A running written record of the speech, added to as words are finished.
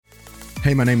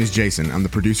Hey, my name is Jason. I'm the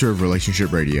producer of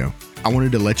Relationship Radio. I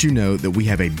wanted to let you know that we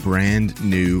have a brand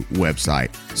new website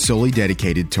solely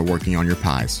dedicated to working on your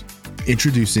pies.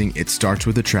 Introducing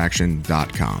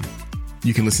itstartswithattraction.com.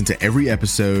 You can listen to every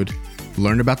episode,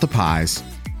 learn about the pies,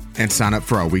 and sign up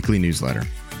for our weekly newsletter.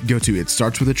 Go to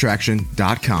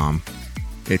itstartswithattraction.com.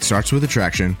 It starts with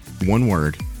attraction, one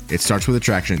word,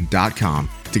 itstartswithattraction.com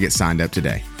to get signed up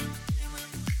today.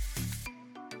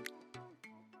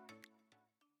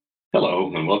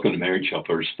 Hello, and welcome to Marriage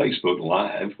Helpers Facebook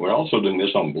Live. We're also doing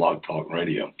this on Blog Talk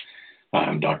Radio.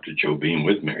 I'm Dr. Joe Beam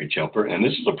with Marriage Helper, and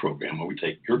this is a program where we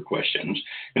take your questions,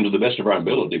 and to the best of our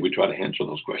ability, we try to answer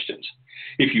those questions.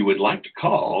 If you would like to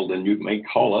call, then you may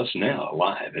call us now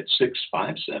live at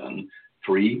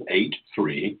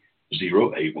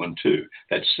 657-383-0812.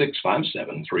 That's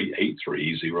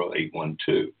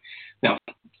 657-383-0812. Now,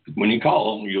 when you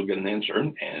call, you'll get an answer,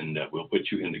 and we'll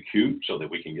put you in the queue so that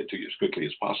we can get to you as quickly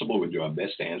as possible. We'll do our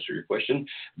best to answer your question.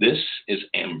 This is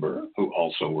Amber, who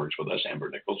also works with us, Amber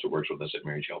Nichols, who works with us at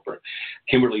Marriage Helper.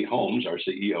 Kimberly Holmes, our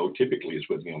CEO, typically is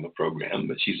with me on the program,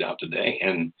 but she's out today,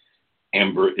 and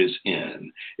Amber is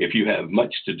in. If you have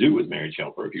much to do with Marriage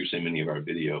Helper, if you've seen many of our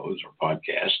videos or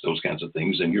podcasts, those kinds of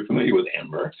things, then you're familiar with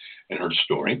Amber and her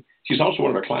story. She's also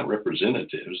one of our client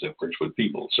representatives that works with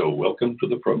people. So welcome to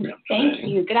the program today.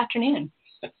 Thank you. Good afternoon.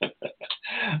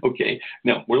 Okay.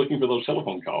 Now, we're looking for those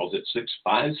telephone calls at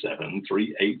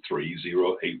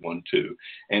 657-383-0812.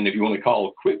 And if you want to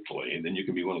call quickly, then you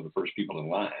can be one of the first people in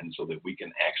line so that we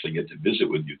can actually get to visit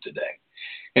with you today.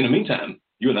 In the meantime,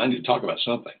 you and I need to talk about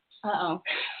something. Uh-oh.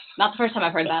 Not the first time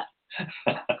I've heard that.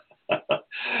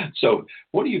 So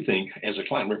what do you think, as a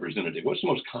client representative, what's the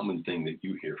most common thing that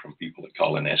you hear from people that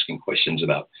call in asking questions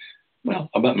about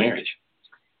marriage?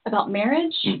 About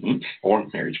marriage? Mm-hmm. Or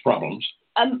marriage problems?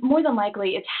 More than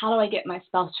likely, it's how do I get my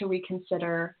spouse to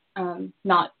reconsider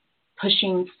not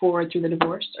pushing forward through the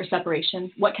divorce or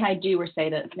separation? What can I do or say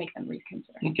to make them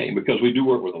reconsider? Okay, because we do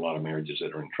work with a lot of marriages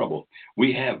that are in trouble.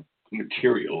 We have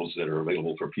materials that are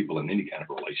available for people in any kind of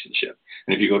relationship.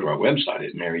 And if you go to our website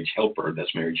at Marriage Helper,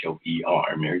 that's Marriage Help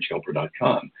ER,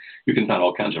 marriagehelper.com, you can find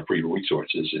all kinds of free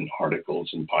resources and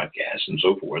articles and podcasts and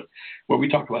so forth, where we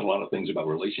talk about a lot of things about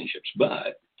relationships.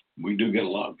 But we do get a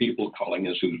lot of people calling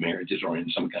us whose marriages are in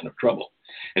some kind of trouble.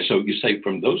 And so you say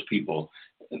from those people,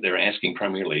 they're asking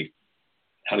primarily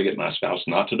how to get my spouse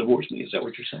not to divorce me. Is that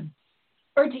what you're saying?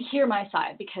 Or to hear my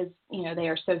side, because they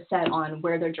are so set on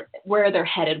where they're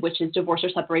headed, which is divorce or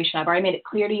separation. I've already made it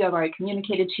clear to you. I've already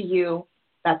communicated to you.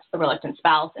 That's the reluctant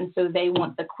spouse, and so they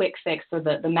want the quick fix or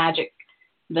the magic,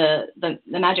 the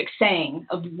magic saying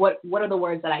of what are the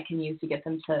words that I can use to get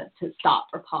them to stop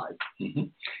or pause. Mm-hmm.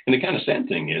 And the kind of sad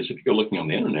thing is, if you go looking on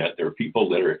the internet, there are people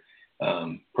that are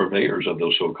purveyors of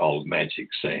those so-called magic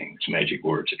sayings, magic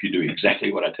words. If you do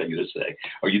exactly what I tell you to say,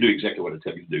 or you do exactly what I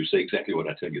tell you to do, say exactly what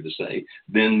I tell you to say,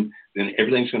 then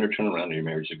everything's going to turn around and your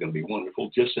marriage is going to be wonderful.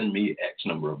 Just send me X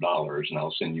number of dollars and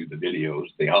I'll send you the videos,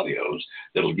 the audios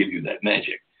that'll give you that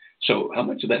magic. So how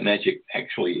much of that magic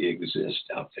actually exists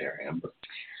out there, Amber?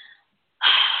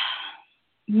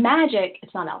 Magic,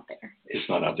 it's not out there. It's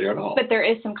not out there at all. But there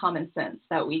is some common sense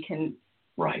that we can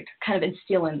kind of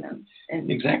instill in them.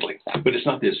 Exactly. But it's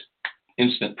not this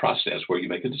instant process where you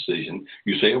make a decision,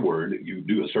 you say a word, you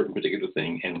do a certain particular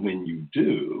thing, and when you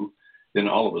do, then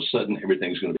all of a sudden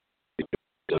everything's going to be.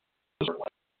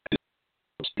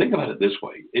 Think about it this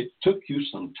way. It took you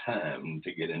some time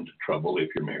to get into trouble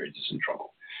if your marriage is in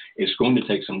trouble. It's going to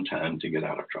take some time to get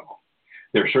out of trouble.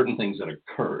 There are certain things that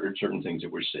occurred, certain things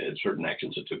that were said, certain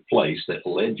actions that took place that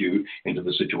led you into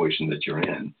the situation that you're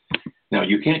in. Now,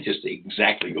 you can't just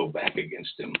exactly go back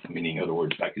against him, meaning, in other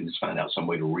words, if I can just find out some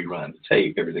way to rewind the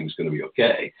tape, everything's going to be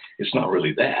okay. It's not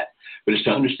really that. But it's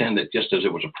to understand that just as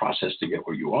it was a process to get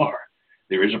where you are,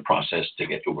 there is a process to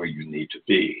get to where you need to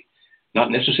be.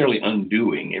 Not necessarily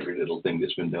undoing every little thing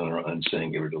that's been done or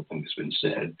unsaying every little thing that's been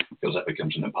said, because that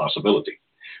becomes an impossibility.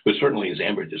 But certainly, as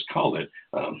Amber just called it,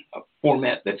 a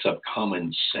format that's of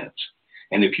common sense.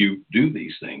 And if you do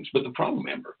these things, but the problem,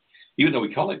 Amber, even though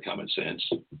we call it common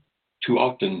sense, too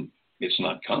often it's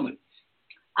not common.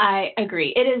 I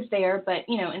agree. It is there, but,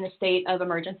 in the state of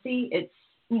emergency, it's,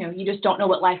 you just don't know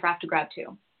what life raft to grab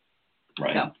to.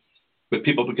 Right. So. But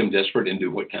people become desperate and do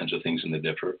what kinds of things in the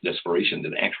desperation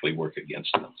that actually work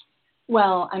against them?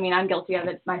 Well, I'm guilty of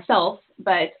it myself,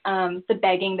 but the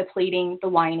begging, the pleading, the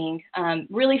whining,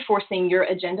 really forcing your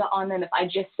agenda on them. If I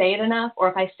just say it enough, or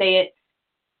if I said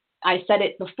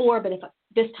it before, but if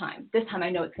this time I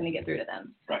know it's going to get through to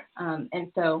them. Right.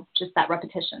 And so just that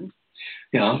repetition.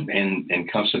 Yeah,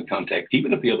 and constant contact.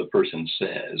 Even if the other person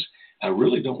says, I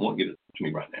really don't want you to talk to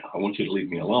me right now. I want you to leave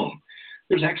me alone.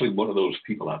 There's actually one of those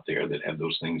people out there that have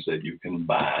those things that you can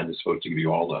buy that's supposed to give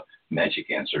you all the magic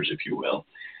answers, if you will.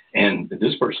 And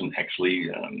this person actually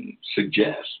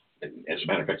suggests, as a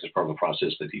matter of fact, it's part of the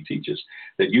process that he teaches,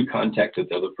 that you contact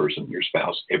the other person, your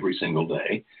spouse, every single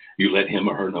day. You let him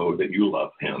or her know that you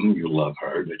love him, you love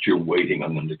her, that you're waiting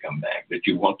on them to come back, that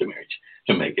you want the marriage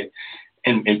to make it.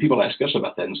 And people ask us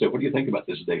about that and say, what do you think about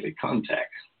this daily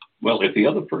contact? Well, if the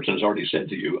other person has already said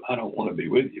to you, I don't want to be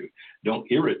with you, don't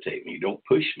irritate me, don't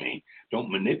push me,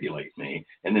 don't manipulate me,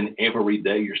 and then every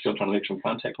day you're still trying to make some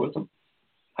contact with them,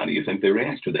 how do you think they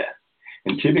react to that?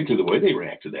 And typically the way they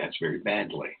react to that is very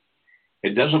badly.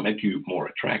 It doesn't make you more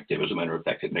attractive. As a matter of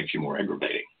fact, it makes you more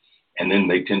aggravating. And then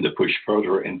they tend to push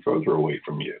further and further away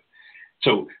from you.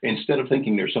 So instead of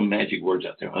thinking there's some magic words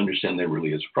out there, understand there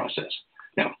really is a process.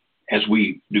 Now, as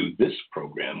we do this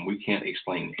program, we can't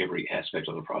explain every aspect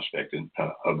of the prospect and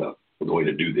of the way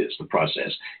to do this, the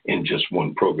process, in just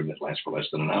one program that lasts for less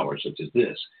than an hour, such as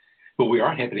this. But we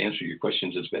are happy to answer your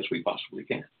questions as best we possibly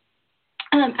can.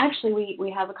 Actually,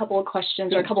 we have a couple of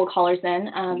questions or a couple of callers in.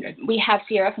 Okay. We have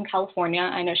Sierra from California.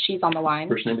 I know she's on the line.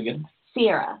 First name again?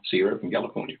 Sierra. Sierra from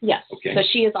California. Yes. Okay. So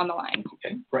she is on the line.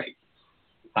 Okay, great.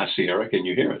 Hi, Sierra. Can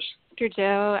you hear us? Dr.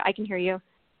 Joe, I can hear you.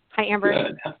 Hi, Amber.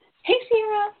 Good. Hey,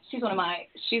 Sierra. She's one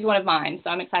of mine. So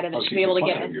I'm excited that she'll be able to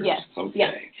get it. Yes. Okay.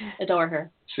 Yes. Adore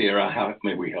her. Sierra, how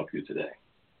may we help you today?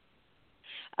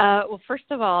 Well, first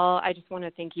of all, I just want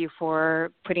to thank you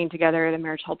for putting together the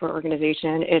Marriage Helper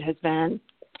organization. It has been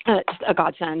just a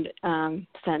godsend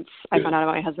since I found out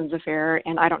about my husband's affair,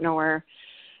 and I don't know where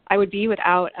I would be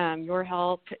without your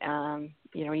help.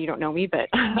 You don't know me, but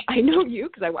I know you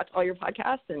because I watch all your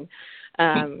podcasts,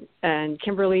 and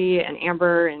Kimberly and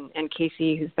Amber and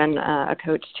Casey, who's been a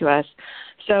coach to us.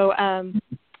 So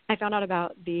I found out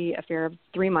about the affair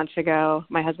 3 months ago.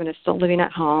 My husband is still living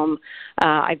at home.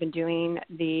 I've been doing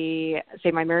the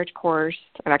Save My Marriage course.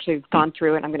 I've actually gone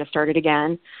through it. I'm going to start it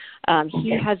again.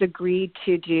 He has agreed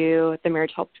to do the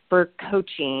Marriage Helper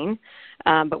coaching,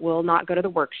 but will not go to the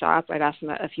workshop. I've asked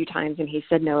him a few times, and he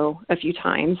said no a few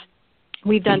times.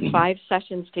 We've done 5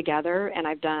 sessions together, and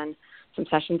I've done some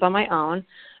sessions on my own.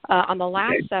 On the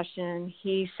last session,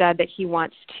 he said that he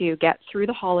wants to get through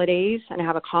the holidays and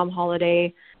have a calm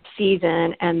holiday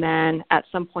season, and then at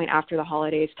some point after the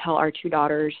holidays tell our 2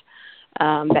 daughters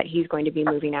that he's going to be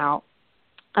moving out.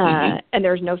 And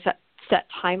there's no set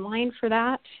timeline for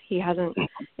that. He hasn't,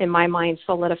 in my mind,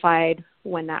 solidified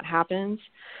when that happens.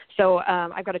 So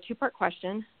I've got a 2-part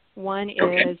question. One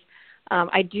is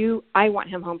I want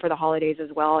him home for the holidays as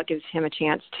well. It gives him a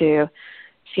chance to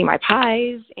see my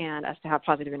pies and us to have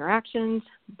positive interactions,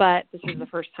 but this is the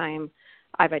first time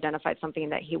I've identified something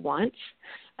that he wants.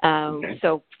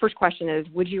 So first question is,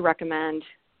 would you recommend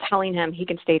telling him he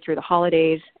can stay through the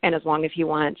holidays and as long as he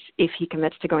wants, if he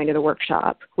commits to going to the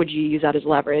workshop, would you use that as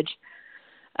leverage?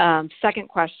 Second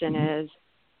question is,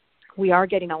 we are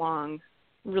getting along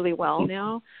really well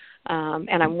now,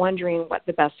 and I'm wondering what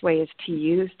the best way is to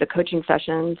use the coaching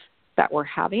sessions that we're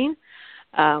having.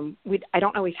 I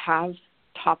don't always have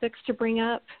topics to bring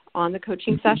up on the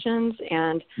coaching sessions,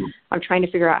 and I'm trying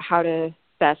to figure out how to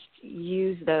best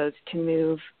use those to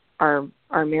move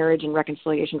our marriage and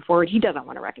reconciliation forward. He doesn't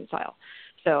want to reconcile,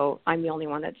 so I'm the only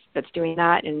one that's doing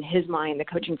that. In his mind, the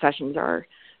coaching sessions are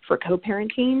for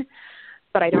co-parenting,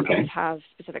 but I don't always have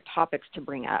specific topics to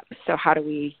bring up. So how do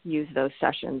we use those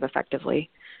sessions effectively?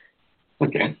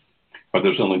 Okay. Are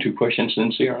those only 2 questions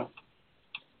then, Sierra?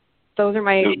 Those are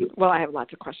well, I have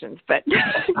lots of questions, but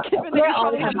they're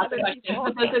all have lots of questions.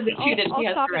 But those are the 2 that she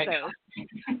has to write down.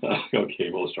 Okay,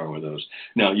 we'll start with those.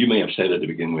 Now, you may have said it to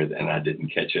begin with, and I didn't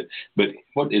catch it, but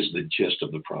what is the gist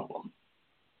of the problem?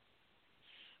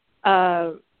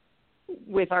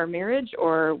 With our marriage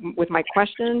or with my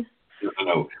question?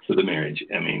 No, with the marriage.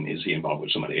 I mean, is he involved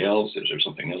with somebody else? Is there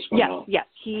something else going on? Yes.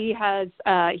 He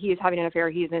is having an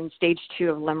affair. He's in stage 2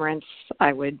 of limerence,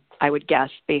 I would guess,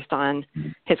 based on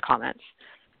his comments.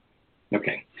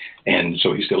 Okay. And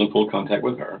so he's still in full contact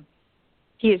with her?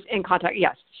 He is in contact,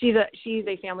 yes. She's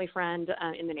a family friend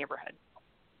in the neighborhood.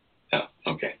 Oh,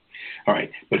 okay. All right.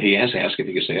 But he has asked if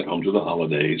he can stay at home through the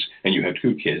holidays, and you have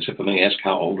 2 kids. If I may ask,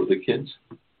 how old are the kids?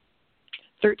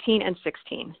 13 and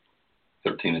 16.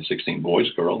 13 and 16, boys,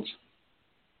 girls?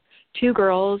 2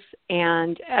 girls,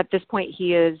 and at this point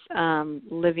he is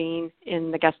living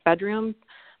in the guest bedroom,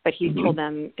 but he's told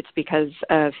them it's because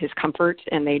of his comfort,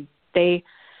 and they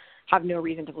have no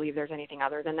reason to believe there's anything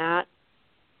other than that.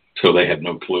 So they have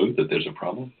no clue that there's a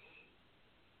problem?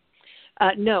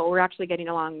 No, we're actually getting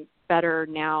along better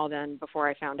now than before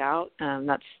I found out.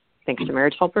 That's thanks to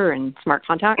Marriage Helper and Smart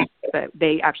Contact, but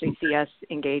they actually see us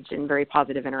engaged in very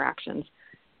positive interactions.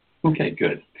 Okay,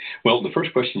 good. Well, the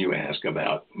first question you ask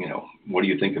about, what do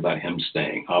you think about him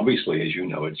staying? Obviously, as you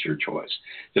know, it's your choice.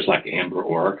 Just like Amber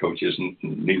or our coaches,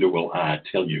 neither will I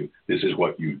tell you this is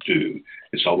what you do.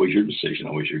 It's always your decision,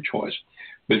 always your choice.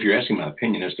 But if you're asking my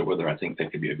opinion as to whether I think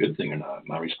that could be a good thing or not,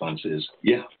 my response is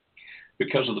yeah,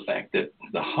 because of the fact that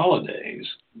the holidays,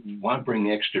 why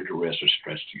bring extra duress or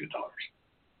stress to your daughters?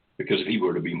 Because if he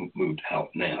were to be moved out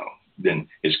now, then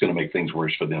it's going to make things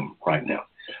worse for them right now.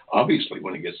 Obviously,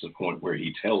 when it gets to the point where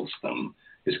he tells them,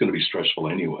 it's going to be stressful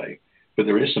anyway. But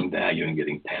there is some value in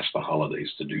getting past the holidays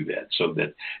to do that, so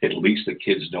that at least the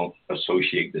kids don't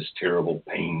associate this terrible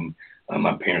pain,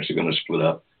 my parents are going to split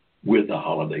up, with the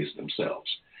holidays themselves.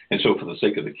 And so for the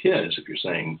sake of the kids, if you're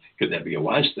saying, could that be a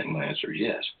wise thing? My answer is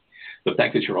yes. The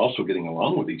fact that you're also getting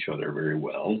along with each other very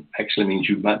well actually means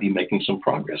you might be making some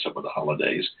progress over the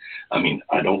holidays. I mean,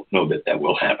 I don't know that that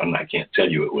will happen. I can't tell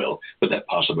you it will, but that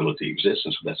possibility exists,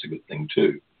 and so that's a good thing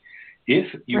too.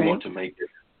 If you want to make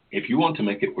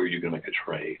it where you're going to make a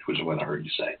trade, which is what I heard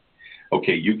you say,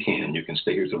 okay, you can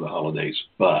stay here through the holidays,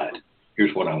 but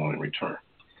here's what I want in return.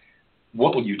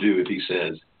 What will you do if he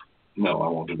says, no, I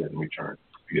won't do that in return?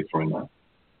 You get thrown out.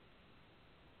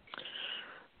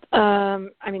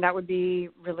 I mean, that would be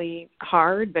really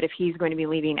hard, but if he's going to be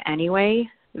leaving anyway,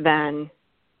 then,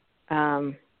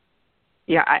 I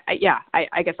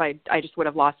guess I just would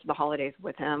have lost the holidays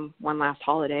with him one last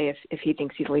holiday if he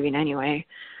thinks he's leaving anyway.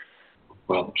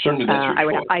 Well, certainly that's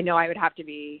your choice. I know I would have to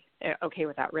be okay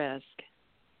with that risk.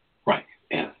 Right,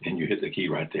 and you hit the key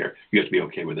right there. You have to be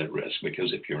okay with that risk,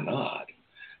 because if you're not,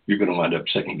 you're going to wind up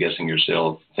second-guessing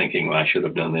yourself, thinking, well, I should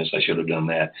have done this, I should have done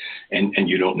that, and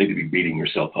you don't need to be beating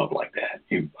yourself up like that.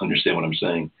 You understand what I'm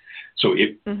saying? So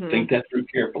think that through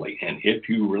carefully, and if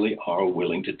you really are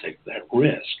willing to take that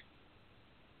risk,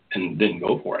 and then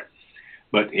go for it.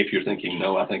 But if you're thinking,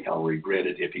 no, I think I'll regret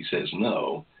it if he says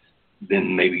no,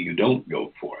 then maybe you don't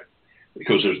go for it,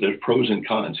 because there's pros and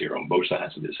cons here on both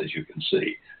sides of this, as you can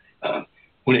see.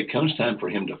 When it comes time for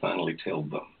him to finally tell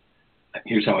them,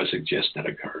 here's how I suggest that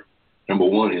occur. Number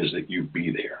one is that you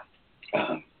be there,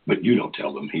 but you don't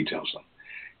tell them, he tells them.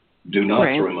 Do not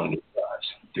throw him under the bus.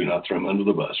 Do not throw him under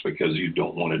the bus, because you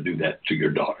don't want to do that to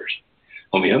your daughters.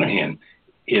 On the other hand,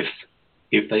 if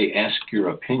they ask your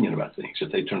opinion about things,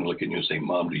 if they turn and look at you and say,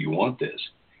 Mom, do you want this?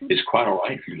 It's quite all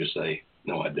right for you to say,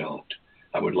 no, I don't.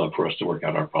 I would love for us to work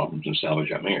out our problems and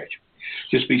salvage our marriage.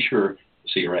 Just be sure,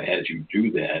 Sierra, as you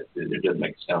do that, it doesn't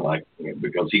make it sound like,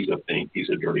 because he's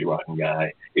a dirty, rotten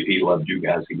guy. If he loved you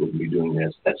guys, he wouldn't be doing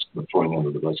this. That's the throwing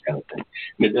under the bus kind of thing.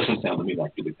 And it doesn't sound to me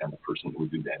like you're the kind of person who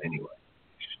would do that anyway.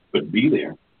 But be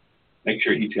there. Make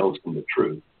sure he tells them the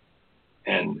truth,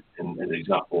 and he's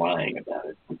not lying about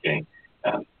it, okay?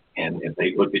 And if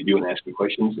they look at you and ask you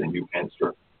questions, then you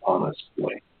answer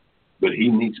honestly. But he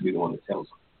needs to be the one that tells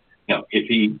them. Now, is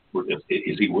he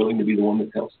willing to be the one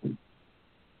that tells them?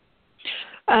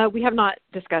 We have not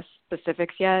discussed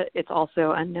specifics yet. It's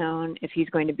also unknown if he's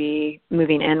going to be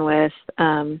moving in with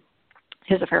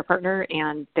his affair partner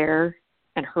and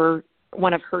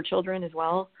one of her children as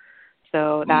well.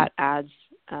 So that adds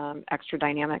extra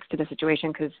dynamics to the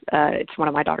situation, because it's one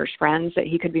of my daughter's friends that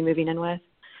he could be moving in with.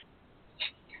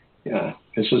 Yeah,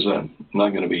 this is not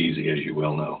going to be easy, as you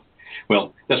well know.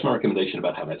 Well, that's my recommendation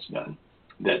about how that's done.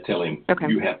 That tell him,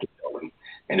 you have to tell him.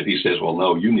 And if he says, well,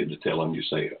 no, you need to tell him, you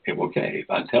say, okay, if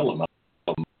I tell him, I'll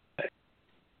tell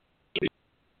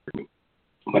him.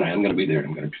 But I am going to be there.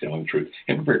 I'm going to be telling the truth.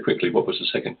 And very quickly, what was the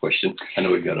second question? I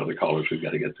know we've got other callers we've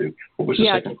got to get to. What was the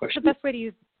second question? The best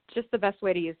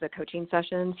way to use the coaching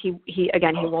sessions. He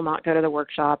will not go to the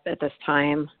workshop at this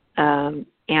time,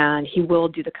 and he will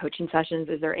do the coaching sessions.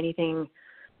 Is there anything,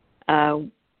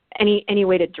 any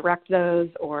way to direct those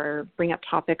or bring up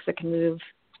topics that can move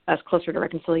us closer to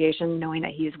reconciliation, knowing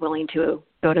that he's willing to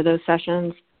go to those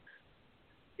sessions?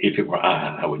 If it were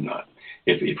I would not.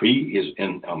 If he is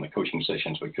in on the coaching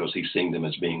sessions because he's seeing them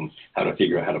as being how to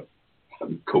figure out how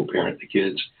to co-parent the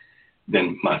kids,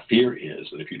 then my fear is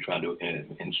that if you try to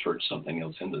insert something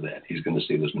else into that, he's going to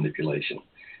see this manipulation.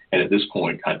 And at this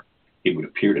point, it would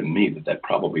appear to me that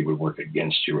probably would work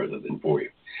against you rather than for you.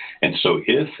 And so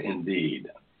if indeed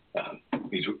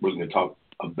he's willing to talk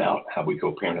about how we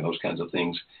co-parent and those kinds of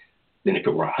things, then if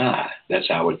it were that's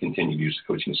how I would continue to use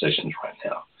the coaching sessions right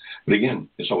now. But again,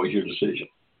 it's always your decision.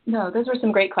 No, those were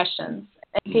some great questions.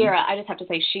 And Sierra, I just have to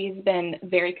say, she's been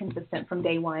very consistent from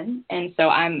day one, and so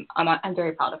I'm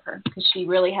very proud of her, because she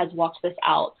really has walked this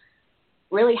out,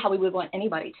 really how we would want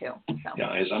anybody to. So.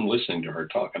 Yeah, as I'm listening to her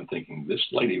talk, I'm thinking this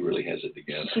lady really has it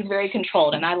together. She's very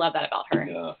controlled, and I love that about her.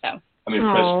 Yeah. So. I'm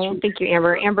impressed. Oh, thank you,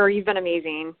 Amber. Amber, you've been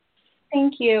amazing.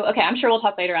 Thank you. Okay, I'm sure we'll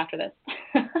talk later after this.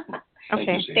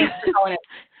 Thanks Sandy. for calling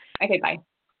in. Okay, bye.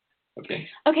 Okay.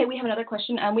 Okay, we have another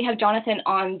question. We have Jonathan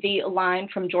on the line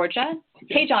from Georgia.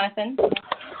 Okay. Hey, Jonathan.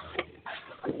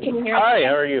 Can you hear us? Hi,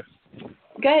 how are you?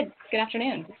 Good. Good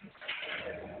afternoon.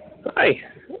 Hi.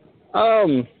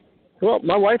 Well,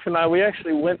 my wife and I, we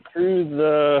actually went through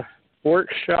the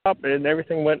workshop and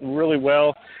everything went really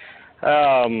well.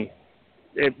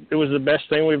 It was the best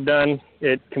thing we've done.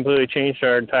 It completely changed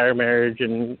our entire marriage,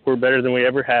 and we're better than we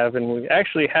ever have. And we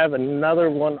actually have another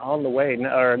one on the way,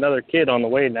 or another kid on the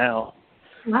way now.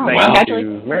 Wow. Thanks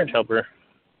to Marriage Helper.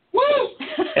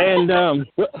 And Are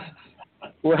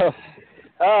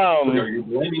you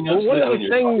blaming us one now? of the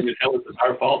things. You tell us it's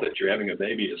our fault that you're having a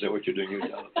baby. Is that what you're doing,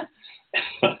 Jonathan?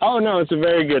 Oh no, it's a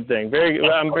very good thing.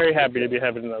 I'm very happy to be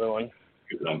having another one.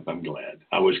 I'm glad.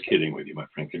 I was kidding with you, my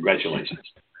friend. Congratulations.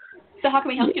 So how can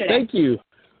we help you today? Thank you.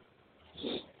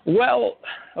 Well,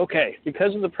 okay,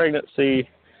 because of the pregnancy,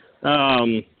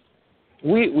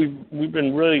 we've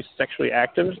been really sexually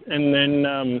active, and then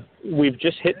we've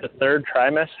just hit the third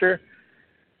trimester,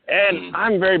 and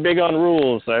I'm very big on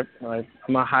rules.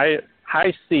 I'm a high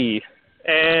C,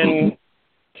 and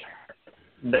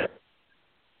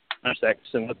sex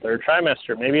in the third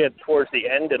trimester. Maybe towards the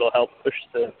end it'll help push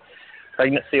the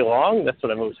pregnancy along. That's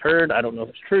what I've always heard. I don't know if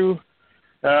it's true.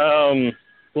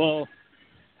 Well,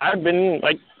 I've been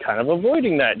kind of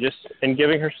avoiding that, just and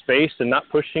giving her space and not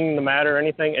pushing the matter or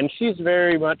anything. And she's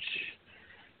very much,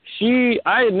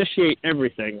 I initiate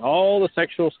everything. All the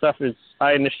sexual stuff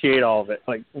I initiate all of it,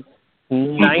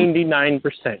 99%.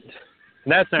 And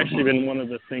that's actually been one of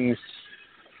the things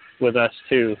with us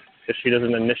too, because she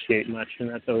doesn't initiate much, and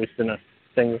that's always been a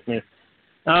thing with me.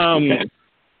 Okay.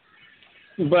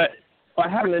 But I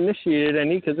haven't initiated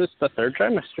any because it's the third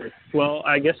trimester. Well,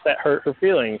 I guess that hurt her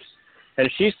feelings.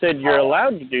 And she said, you're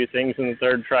allowed to do things in the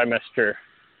third trimester.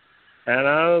 And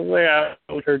I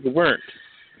heard you weren't.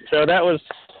 So that was,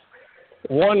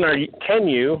 one, can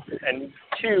you? And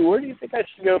two, where do you think I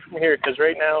should go from here? Because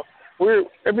right now,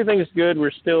 everything's good.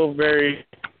 We're still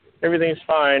everything's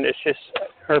fine. It's just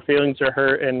her feelings are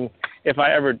hurt. And if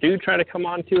I ever do try to come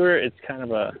on to her, it's kind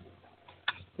of a,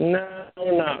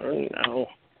 no.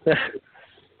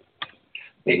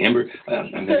 Hey, Amber,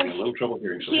 I'm having a little trouble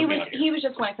hearing. So he was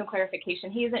just wanting some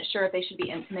clarification. He isn't sure if they should be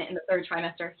intimate in the third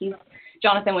trimester.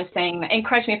 Jonathan was saying, and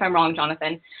correct me if I'm wrong,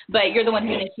 Jonathan, but you're the one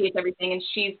who initiates everything, and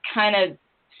she's kind of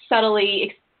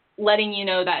subtly letting you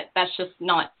know that that's just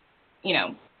not,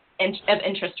 of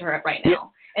interest to her right now. Yeah.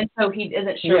 And so he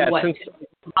isn't sure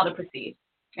how to proceed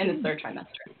in the third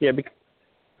trimester. Yeah.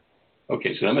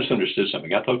 Okay, so I misunderstood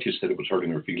something. I thought you said it was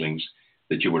hurting her feelings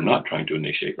that you were not trying to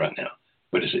initiate right now.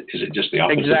 But is it just the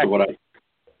opposite exactly. of what I...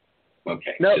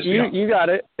 Okay. No, you got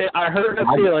it. I hurt her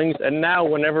feelings, and now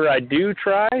whenever I do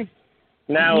try,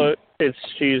 now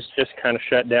she's just kind of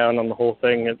shut down on the whole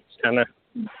thing. It's kind of,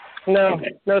 no,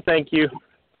 thank you.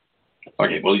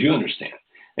 Okay, well, you understand.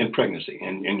 In pregnancy,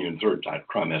 and in your third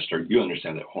trimester, you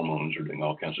understand that hormones are doing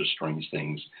all kinds of strange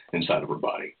things inside of her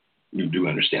body. You do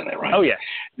understand that, right? Oh, yeah.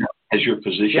 Now, has your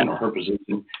physician or her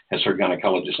physician, has her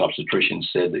gynecologist obstetrician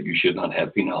said that you should not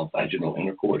have penile vaginal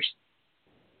intercourse?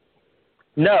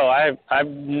 No, I've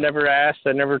never asked.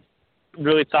 I never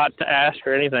really thought to ask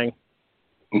or anything.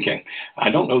 Okay. I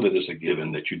don't know that it's a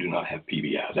given that you do not have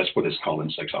PVI. That's what it's called in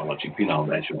sexology, penile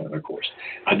vaginal intercourse.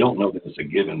 I don't know that it's a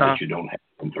given that you don't have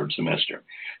it in third semester.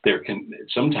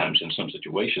 Sometimes in some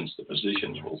situations, the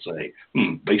physicians will say,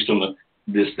 based on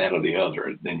this, that, or the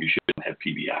other, then you shouldn't have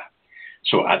PVI.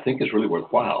 So I think it's really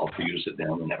worthwhile for you to sit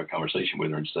down and have a conversation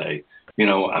with her and say,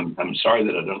 I'm sorry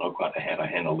that I don't know quite how to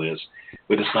handle this,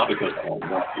 but it's not because I don't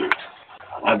want you.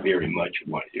 I very much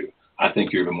want you. I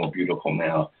think you're even more beautiful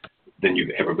now than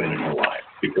you've ever been in your life,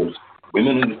 because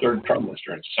women in the third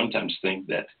trimester sometimes think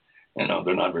that,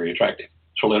 they're not very attractive.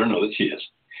 So let her know that she is.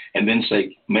 And then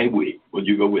say, will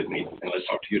you go with me and let's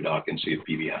talk to your doc and see if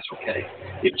PVI is okay.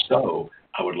 If so,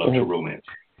 I would love to romance.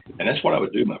 And that's what I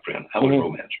would do, my friend. I would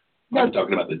romance. I'm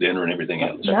talking about the dinner and everything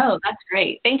else. No, that's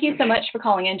great. Thank you so much for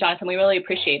calling in, Jonathan. We really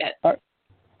appreciate it.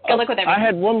 Good luck with everything. I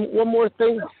had one more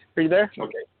thing. Are you there?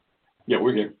 Okay. Yeah,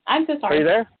 we're here. I'm so sorry. Are you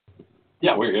there?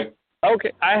 Yeah, we're here.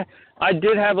 Okay. I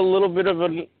did have a little bit of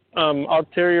an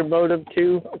ulterior motive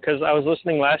too, because I was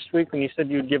listening last week when you said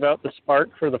you'd give out the spark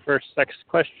for the first sex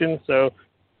question, so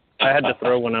I had to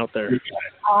throw one out there.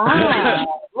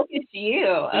 Look at you.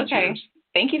 Okay.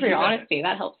 Thank you for your honesty.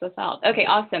 That helps us out. Okay,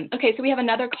 awesome. Okay, so we have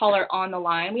another caller on the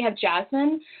line. We have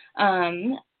Jasmine.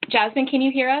 Jasmine, can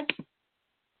you hear us?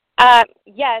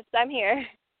 Yes, I'm here.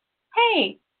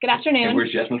 Hey, good afternoon. And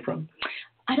where's Jasmine from?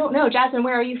 I don't know. Jasmine,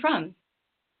 where are you from?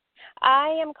 I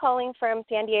am calling from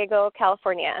San Diego,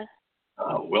 California.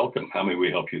 Welcome. How may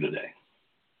we help you today?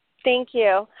 Thank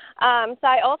you. So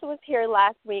I also was here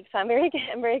last week, so I'm very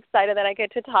excited that I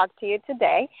get to talk to you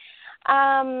today.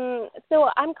 So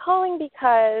I'm calling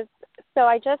because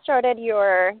I just started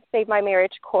your Save My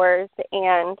Marriage course,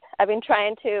 and I've been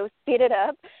trying to speed it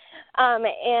up.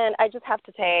 And I just have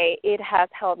to say it has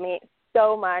helped me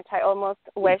so much. I almost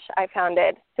wish I found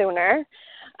it sooner.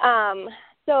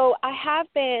 So I have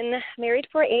been married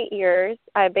for 8 years.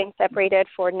 I've been separated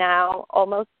for now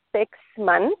almost 6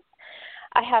 months.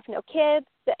 I have no kids,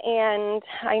 and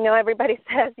I know everybody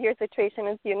says your situation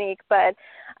is unique, but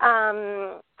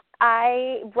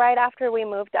right after we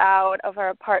moved out of our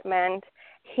apartment,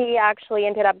 he actually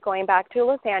ended up going back to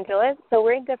Los Angeles. So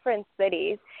we're in different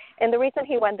cities. And the reason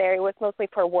he went there, it was mostly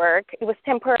for work. It was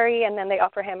temporary, and then they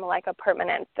offer him like a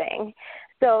permanent thing.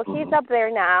 So he's up there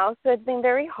now. So it's been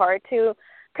very hard to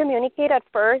communicate at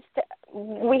first.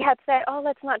 We had said,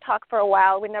 let's not talk for a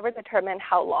while. We never determined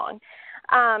how long.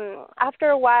 After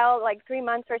a while, like 3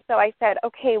 months or so, I said,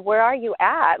 okay, where are you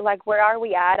at? Like, where are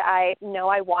we at? I know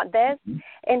I want this.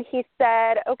 And he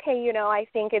said, okay, I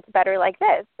think it's better like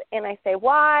this. And I say,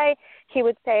 why? He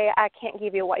would say, I can't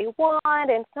give you what you want.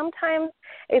 And sometimes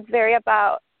it's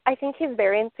I think he's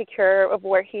very insecure of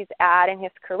where he's at in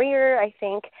his career. I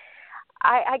think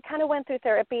I kind of went through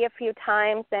therapy a few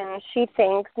times, and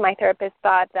my therapist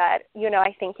thought that,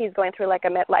 I think he's going through like a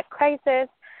midlife crisis.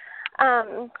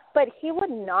 But he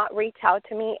would not reach out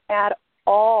to me at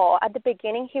all. At the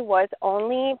beginning, he was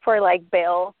only for like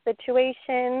bill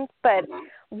situations, but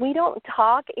we don't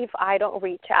talk if I don't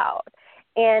reach out.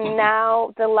 And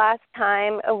now the last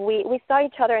time we saw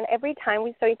each other, and every time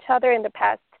we saw each other in the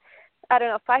past,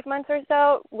 5 months or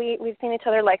so, we've seen each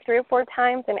other like 3 or 4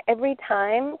 times, and every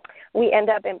time we end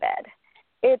up in bed.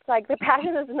 It's like the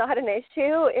passion is not an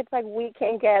issue. It's like we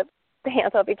can't get the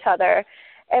hands off each other.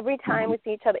 Every time we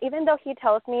see each other, even though he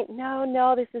tells me,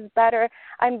 no, this is better.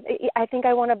 I think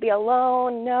I want to be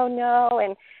alone. No.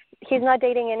 And he's not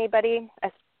dating anybody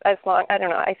as long, I don't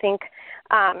know. I think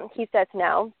he says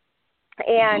no.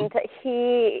 And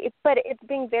but it's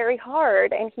being very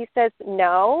hard. And he says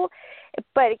no.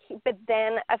 But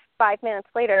then 5 minutes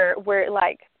later, we're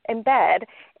like in bed.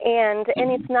 And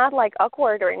it's not like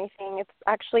awkward or anything. It's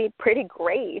actually pretty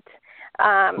great.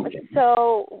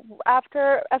 So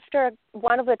after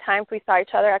one of the times we saw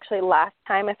each other, actually last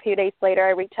time, a few days later,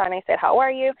 I reached out and I said, how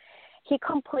are you? He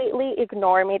completely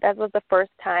ignored me. That was the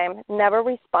first time. Never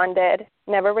responded,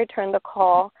 never returned the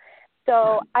call.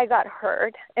 So I got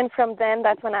hurt. And from then,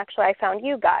 that's when actually I found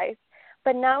you guys.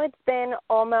 But now it's been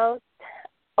almost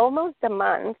a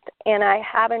month, and I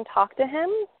haven't talked to him,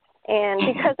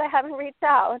 and because I haven't reached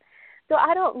out. So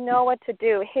I don't know what to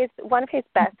do. One of his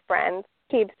best friends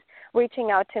keeps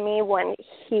reaching out to me when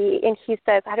he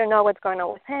says, I don't know what's going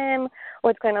on with him,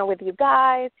 what's going on with you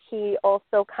guys. He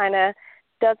also kind of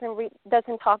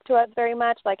doesn't talk to us very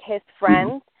much like his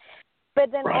friends. But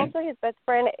then also his best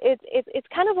friend, it's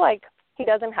kind of like he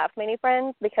doesn't have many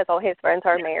friends because all his friends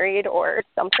are married or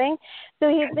something. So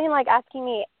he's been like asking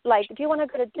me, like, do you want to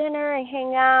go to dinner and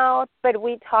hang out? But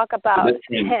we talk about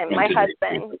him, my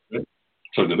husband.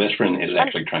 So the best friend is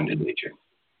actually trying to date you.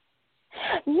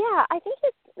 Yeah, I think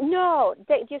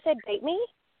you said date me?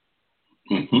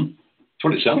 Mm-hmm. That's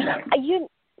what it sounds like.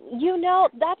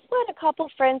 That's what a couple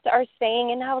friends are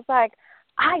saying, and I was like,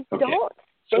 I don't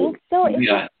think so. It's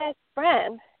his best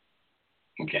friend.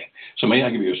 Okay. So may I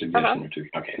give you a suggestion or two?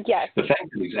 Okay. Yes. The fact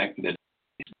that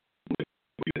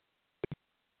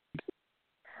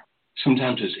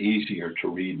sometimes it's easier to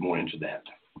read more into that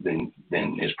than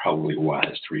is probably wise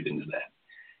to read into that.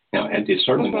 Now, it's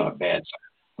certainly not a bad sign.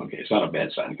 Okay, it's not a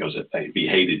bad sign because if he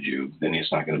hated you, then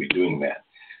he's not going to be doing that.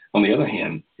 On the other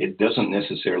hand, it doesn't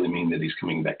necessarily mean that he's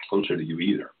coming back closer to you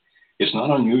either. It's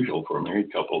not unusual for a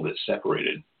married couple that's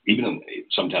separated,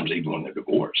 sometimes even when they're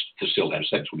divorced, to still have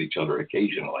sex with each other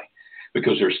occasionally,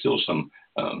 because there's still some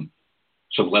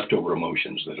leftover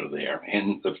emotions that are there,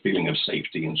 and the feeling of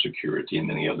safety and security and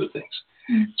many other things.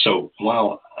 So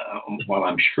while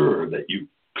I'm sure that you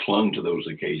clung to those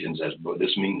occasions as, well,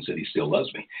 this means that he still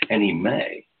loves me, and he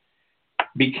may,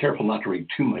 be careful not to read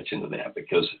too much into that,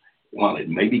 because while it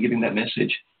may be giving that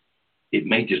message, it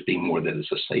may just be more that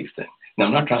it's a safe thing. Now,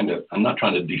 I'm not trying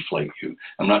to deflate you.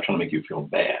 I'm not trying to make you feel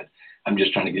bad. I'm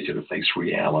just trying to get you to face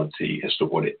reality as to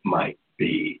what it might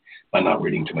be by not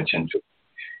reading too much into it.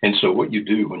 And so what you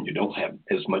do when you don't have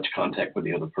as much contact with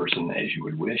the other person as you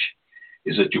would wish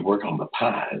is that you work on the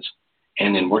pies,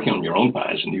 and in working on your own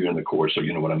pies, and you're in the course, so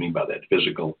you know what I mean by that: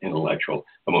 physical, intellectual,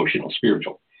 emotional,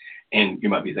 spiritual. And you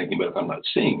might be thinking, but if I'm not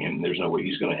seeing him, there's no way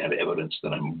he's going to have evidence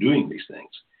that I'm doing these things.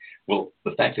 Well,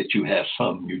 the fact that you have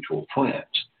some mutual friends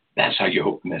That's how you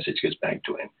hope the message gets back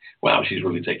to him. Wow, she's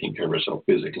really taking care of herself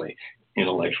physically,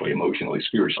 intellectually, emotionally,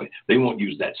 spiritually. They won't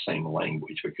use that same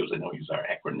language because they don't use our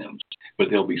acronyms, but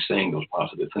they'll be saying those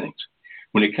positive things.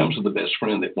 When it comes to the best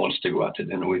friend that wants to go out to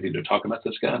dinner with you to talk about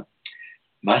this guy,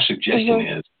 my suggestion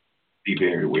is be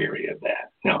very wary of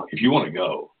that. Now, if you want to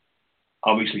go,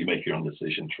 obviously you make your own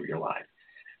decisions for your life,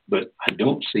 but I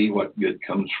don't see what good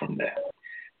comes from that.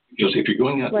 Because if you're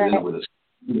going out to dinner with us,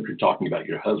 if you're talking about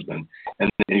your husband, and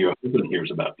then your husband hears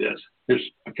about this, there's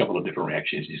a couple of different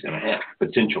reactions he's going to have,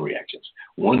 potential reactions.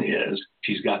 One is,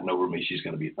 she's gotten over me, she's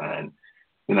going to be fine,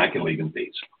 then I can leave in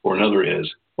peace. Or another is,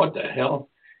 what the hell?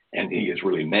 And he is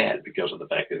really mad because of the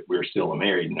fact that we're still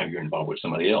married and now you're involved with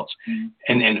somebody else.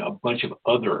 And a bunch of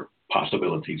other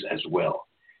possibilities as well,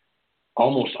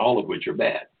 almost all of which are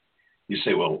bad. You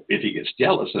say, well, if he gets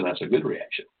jealous, then that's a good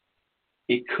reaction.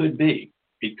 It could be,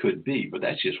 but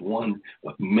that's just one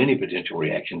of many potential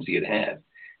reactions he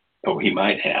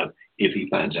might have if he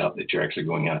finds out that you're actually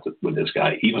going out with this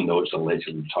guy, even though it's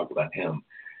allegedly to talk about him.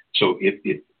 So if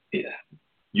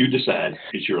you decide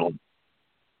it's your own,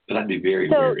 but I'd be very,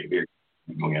 very, very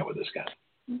going out with this guy.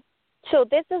 So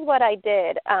this is what I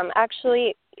did.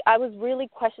 Actually, I was really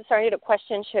starting to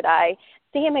question, should I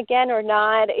see him again or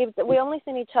not? We only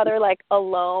seen each other like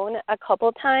alone a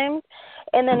couple times.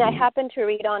 And then I happened to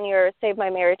read on your Save My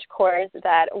Marriage course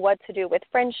that what to do with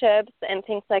friendships and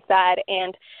things like that.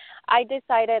 And I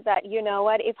decided that, you know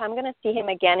what, if I'm going to see him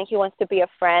again and he wants to be a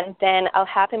friend, then I'll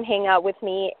have him hang out with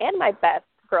me and my best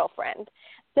girlfriend.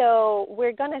 So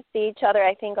we're going to see each other,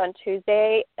 I think, on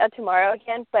Tuesday, tomorrow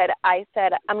again. But I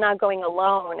said I'm not going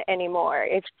alone anymore.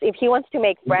 If he wants to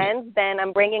make friends, then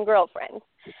I'm bringing girlfriends.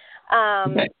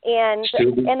 And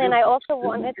then I also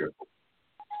wanted to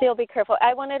still be careful.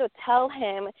 I wanted to tell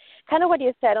him kind of what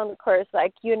you said on the course,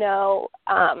 like, you know,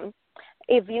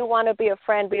 if you want to be a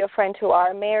friend to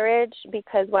our marriage,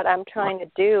 because what I'm trying to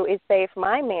do is save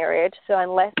my marriage. So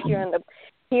unless you're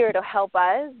here to help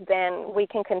us, then we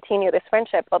can continue this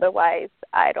friendship. Otherwise,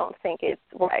 I don't think it's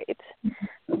right.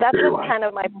 That was kind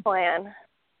of my plan.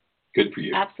 Good for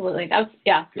you. Absolutely.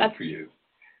 Good for you.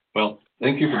 Well,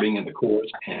 thank you for being in the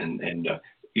course. And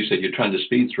you said you're trying to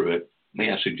speed through it.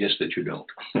 May I suggest that you don't?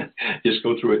 Just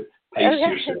go through it, pace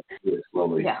yourself through it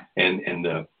slowly,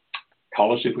 and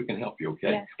call us if we can help you,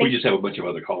 okay? Yes, we just have a bunch of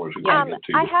other callers we got to get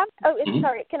to. I have,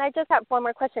 sorry, can I just have one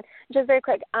more question? Just very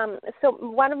quick. So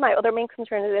one of my other main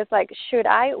concerns is, like, should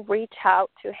I reach out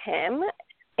to him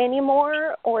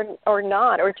anymore or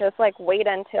not, or just, like, wait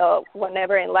until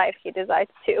whenever in life he decides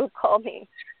to call me?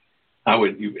 I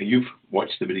would. You've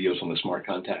watched the videos on the Smart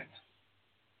Contact?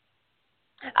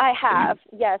 I have.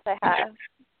 Yes, I have.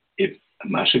 Okay.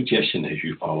 My suggestion is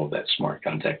you follow that Smart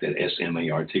Contact, that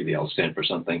SMART, they'll stand for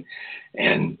something.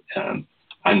 And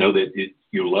I know that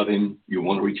you love him, you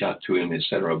want to reach out to him,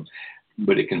 etc.,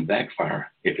 but it can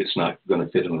backfire if it's not going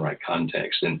to fit in the right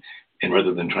context. And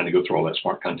rather than trying to go through all that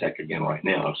Smart Contact again right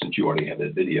now, since you already have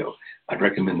that video, I'd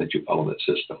recommend that you follow that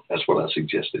system. That's what I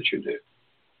suggest that you do.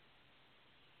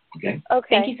 Okay?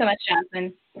 Thank you so much,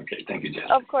 Jasmine. Okay, thank you,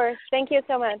 Jasmine. Of course. Thank you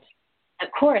so much. Of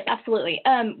course, absolutely.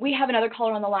 We have another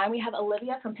caller on the line. We have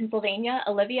Olivia from Pennsylvania.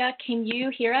 Olivia, can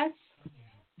you hear us?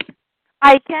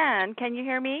 I can. Can you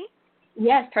hear me?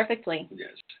 Yes, perfectly. Yes.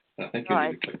 I think you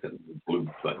need to click that blue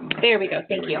button. There we go.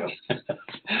 Thank you.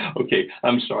 Okay.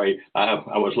 I'm sorry. I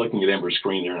was looking at Amber's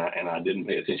screen there, and I didn't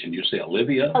pay attention. You say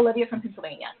Olivia? Olivia from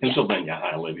Pennsylvania. Pennsylvania.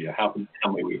 Yes. Hi, Olivia. How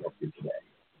may we help you today?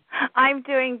 I'm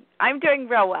doing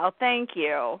real well. Thank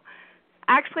you.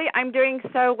 Actually, I'm doing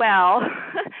so well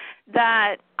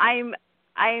that I'm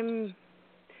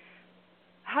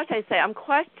how should I say? I'm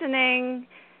questioning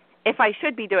if I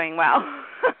should be doing well.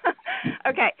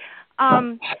 Okay.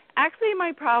 Actually,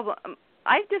 my problem,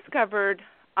 I discovered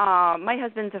my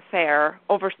husband's affair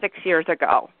over 6 years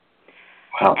ago.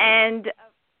 Wow. And,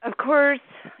 of course,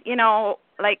 you know,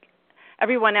 like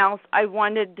everyone else, I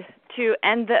wanted to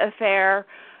end the affair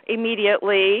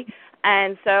immediately.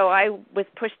 And so I was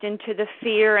pushed into the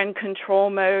fear and control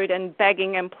mode and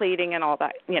begging and pleading and all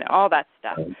that, you know, all that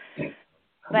stuff.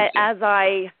 But as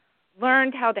I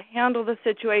learned how to handle the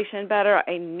situation better,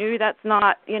 I knew that's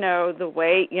not, you know, the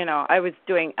way, you know, I was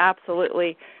doing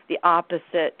absolutely the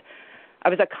opposite. I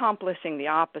was accomplishing the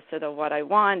opposite of what I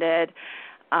wanted.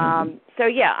 So,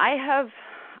 yeah,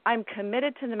 I'm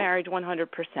committed to the marriage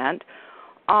 100%,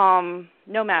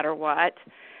 no matter what.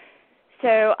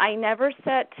 So I never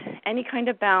set any kind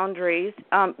of boundaries.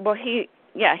 Well, he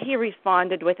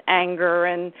responded with anger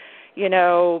and, you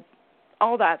know,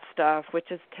 all that stuff,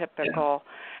 which is typical.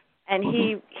 Yeah. And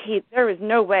he there is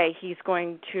no way he's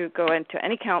going to go into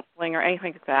any counseling or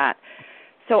anything like that.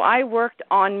 So I worked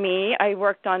on me. I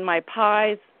worked on my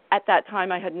pies. At that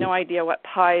time, I had no idea what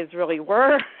pies really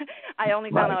were. I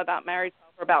only found out about marriage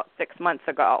for about 6 months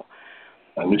ago.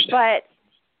 I understand. But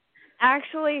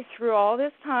actually, through all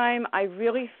this time, I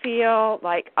really feel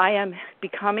like I am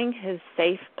becoming his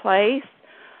safe place.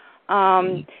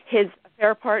 His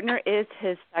affair partner is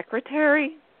his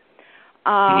secretary.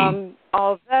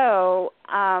 Although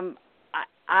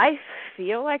I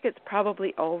feel like it's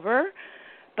probably over,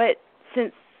 but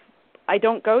since I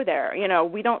don't go there,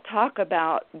 we don't talk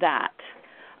about that.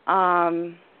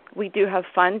 We do have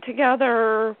fun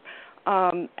together.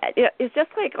 It's just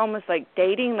like almost like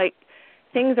dating, like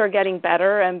things are getting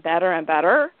better and better and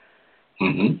better.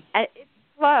 And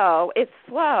it's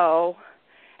slow,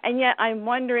 and yet I'm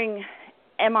wondering,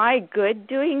 am I good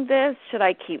doing this? Should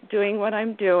I keep doing what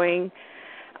I'm doing?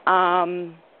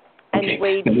 And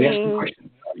waiting. Let me ask you a question.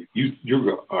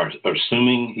 You are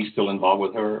assuming he's still involved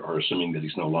with her, or assuming that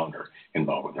he's no longer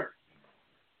involved with her?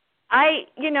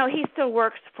 He still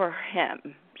works for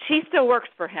him. She still works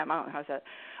for him. I don't know how to say it.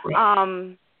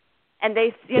 Right. And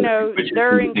they,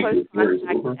 they're in close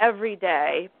contact every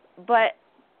day. But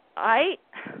I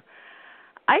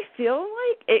feel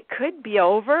like it could be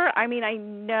over. I mean, I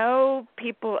know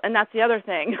people, and that's the other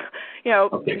thing.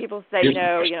 People say,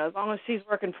 as long as she's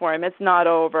working for him, it's not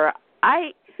over.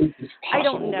 I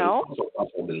don't know. It's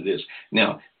possible that it is.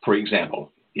 Now, for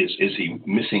example, is he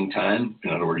missing time?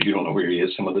 In other words, you don't know where he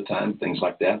is some of the time, things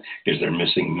like that. Is there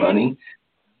missing money?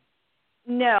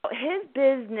 No, his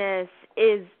business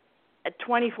is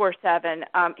 24/7.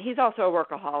 He's also a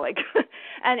workaholic,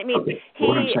 and I mean, he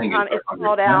is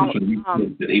called out.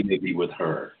 That he may be with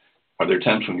her. Are there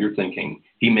times when you're thinking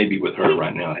he may be with her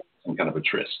right now, some kind of a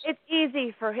tryst? It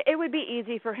would be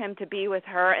easy for him to be with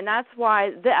her, and that's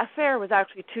why the affair was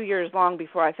actually 2 years long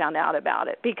before I found out about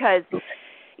it. Because,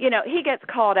 he gets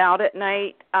called out at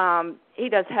night. He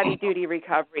does heavy duty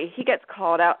recovery. He gets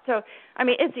called out. So, I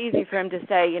mean, it's easy for him to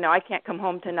say, I can't come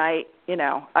home tonight.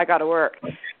 I got to work.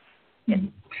 So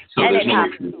there's no way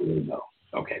for you to really know.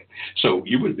 Okay. So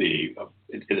you would be,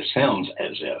 it sounds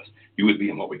as if you would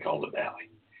be in what we call the valley.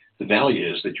 The valley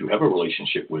is that you have a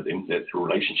relationship with him, that the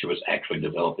relationship is actually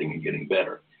developing and getting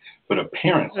better. But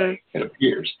apparently, it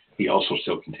appears he also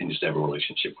still continues to have a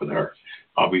relationship with her.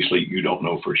 Obviously, you don't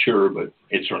know for sure, but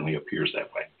it certainly appears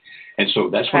that way. And so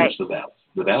that's when it's the valley.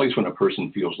 The valley is when a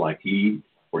person feels like he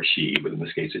or she, but in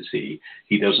this case it's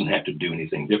he doesn't have to do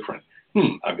anything different.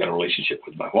 I've got a relationship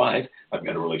with my wife. I've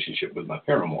got a relationship with my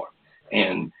paramour.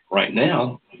 And right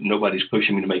now, nobody's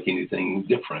pushing me to make anything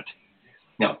different.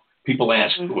 Now, people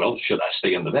ask, well, should I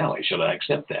stay in the valley? Should I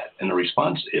accept that? And the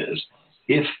response is,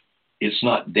 if it's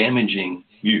not damaging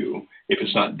you, if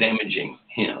it's not damaging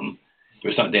him,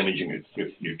 if it's not damaging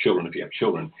your children, if you have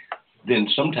children, then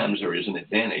sometimes there is an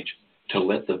advantage to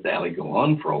let the valley go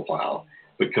on for a while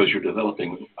because you're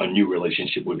developing a new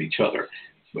relationship with each other.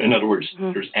 In other words,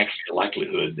 there's actually a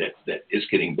likelihood that it's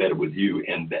getting better with you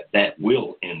and that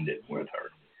will end it with her.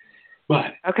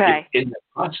 But if in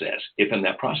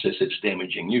that process it's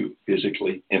damaging you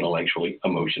physically, intellectually,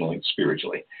 emotionally,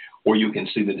 spiritually, or you can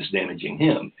see that it's damaging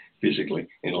him physically,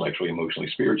 intellectually, emotionally,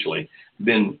 spiritually,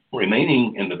 then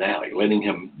remaining in the valley, letting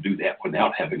him do that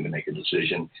without having to make a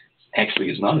decision actually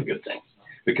is not a good thing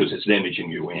because it's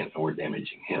damaging you and or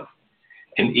damaging him.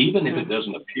 And even if it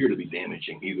doesn't appear to be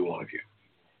damaging either one of you,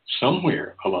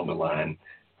 somewhere along the line,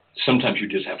 sometimes you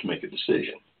just have to make a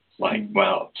decision. Like,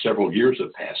 well, several years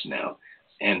have passed now,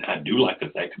 and I do like the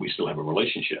fact that we still have a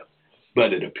relationship.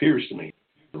 But it appears to me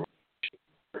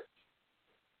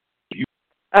you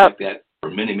like that for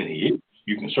many, many years,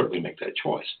 you can certainly make that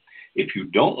choice. If you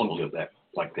don't want to live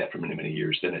like that for many, many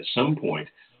years, then at some point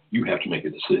you have to make a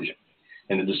decision.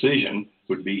 And the decision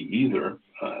would be either,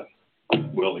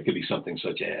 it could be something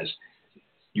such as,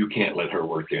 you can't let her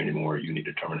work there anymore. You need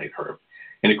to terminate her.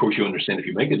 And, of course, you understand if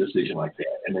you make a decision like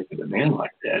that and make a demand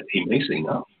like that, he may say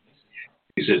no.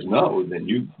 If he says no, then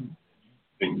you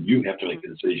have to make a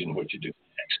decision what you do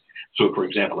next. So, for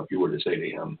example, if you were to say to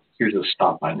him, here's a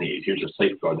stop I need, here's a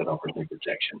safeguard that offers me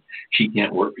protection, she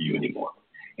can't work for you anymore.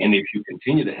 And if you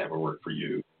continue to have her work for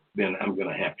you, then I'm going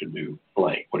to have to do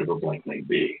blank, whatever blank may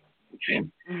be. Okay?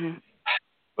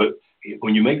 But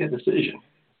when you make that decision,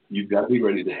 you've got to be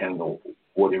ready to handle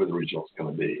whatever the result's going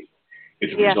to be.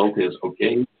 If the result is,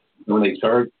 okay, terminate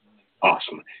her,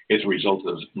 awesome. If the result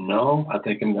is, no, I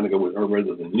think I'm going to go with her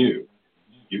rather than you,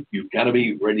 you've got to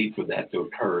be ready for that to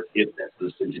occur if that's the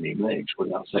decision he makes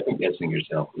without second-guessing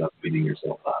yourself, without beating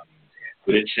yourself up.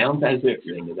 But it sounds as if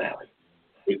you're in the valley.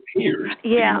 It appears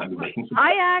you might be making some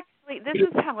this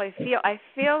is how I feel. I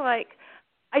feel like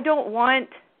I don't want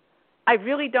I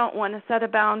really don't want to set a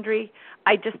boundary.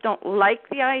 I just don't like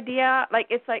the idea. Like,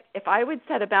 it's like if I would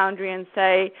set a boundary and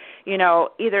say, you know,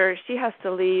 either she has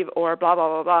to leave or blah, blah,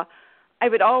 blah, blah, I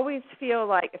would always feel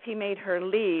like if he made her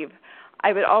leave,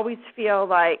 I would always feel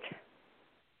like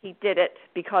he did it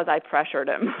because I pressured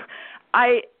him.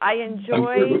 I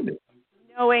enjoy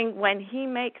knowing when he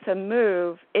makes a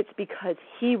move, it's because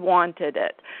he wanted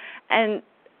it. And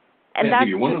that's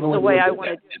just the way I want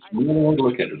to do it. It's one way to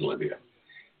look at it, Olivia.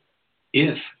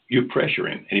 If you pressure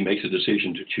him and he makes a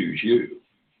decision to choose you,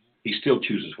 he still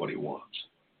chooses what he wants,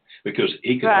 because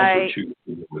he can also choose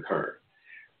to live with her.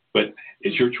 But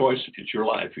it's your choice. It's your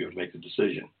life. You have to make the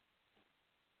decision.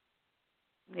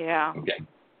 Yeah. Okay.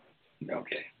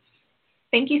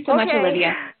 Thank you so much,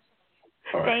 Olivia.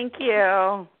 All right. Thank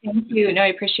you. Thank you. No, I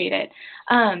appreciate it.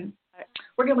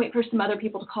 We're going to wait for some other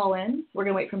people to call in. We're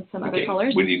going to wait for some other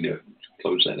callers. We need to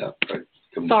close that up. Right?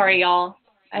 Sorry, y'all.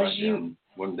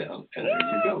 One down, and there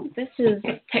you go.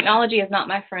 Technology is not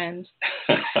my friend.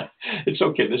 It's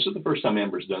okay. This is the first time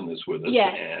Amber's done this with us,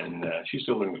 and she's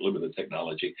still learning a little bit of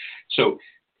technology. So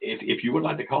if you would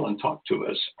like to call and talk to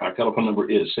us, our telephone number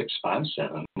is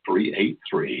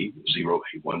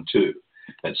 657-383-0812.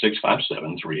 That's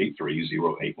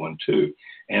 657-383-0812.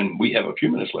 And we have a few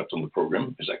minutes left on the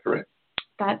program. Is that correct?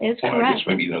 That is correct. I guess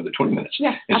maybe another 20 minutes.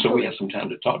 Yeah, and absolutely. So we have some time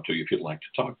to talk to you if you'd like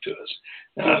to talk to us.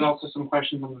 There's also some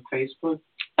questions on the Facebook.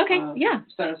 Okay,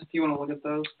 Status, if you want to look at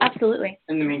those. Absolutely.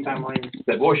 In the meantime,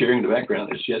 that voice you're hearing in the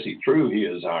background is Jesse True. He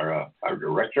is our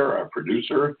director, our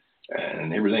producer,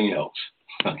 and everything else.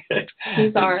 Okay.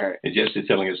 He's our. And Jesse's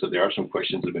telling us that there are some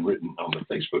questions that have been written on the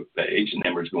Facebook page, and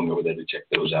Amber's going over there to check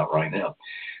those out right now.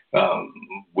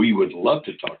 We would love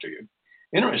to talk to you.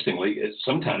 Interestingly,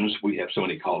 sometimes we have so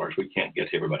many callers, we can't get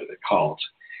to everybody that calls.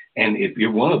 And if you're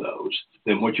one of those,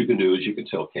 then what you can do is you can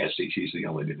tell Cassie, she's the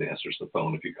young lady that answers the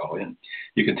phone if you call in.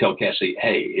 You can tell Cassie,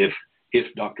 hey,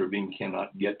 if Dr. Beam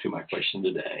cannot get to my question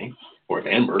today, or if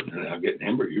Amber, and I'll get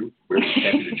Amber, you're very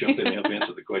happy to jump in and help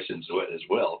answer the questions as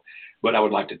well. But I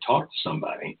would like to talk to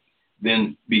somebody,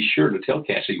 then be sure to tell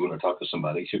Cassie you want to talk to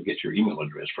somebody. She'll get your email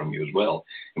address from you as well,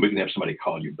 and we can have somebody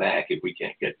call you back if we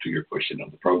can't get to your question on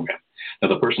the program. Now,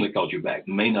 the person that calls you back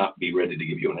may not be ready to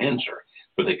give you an answer,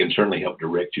 but they can certainly help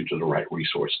direct you to the right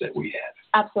resource that we have.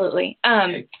 Absolutely.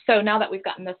 So now that we've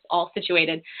gotten this all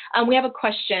situated, we have a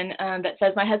question that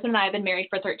says, my husband and I have been married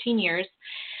for 13 years,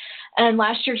 and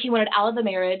last year he wanted out of the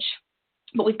marriage,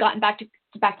 but we've gotten back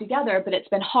together, but it's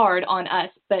been hard on us.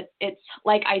 But it's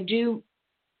like I do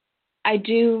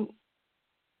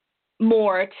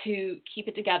more to keep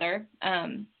it together.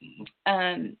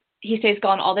 He stays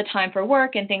gone all the time for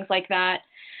work and things like that.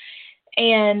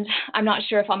 And I'm not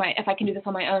sure if I can do this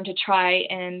on my own to try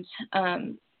and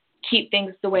keep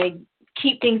things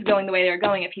going the way they're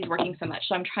going if he's working so much.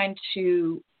 So I'm trying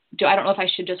to I don't know if I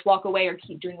should just walk away or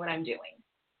keep doing what I'm doing.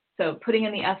 So putting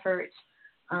in the effort.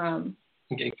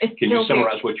 Okay. Can you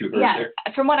summarize what you heard there?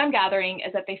 From what I'm gathering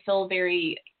is that it feels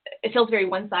very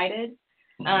one-sided.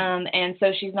 And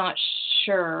so she's not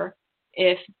sure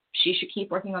if she should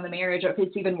keep working on the marriage or if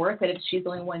it's even worth it if she's the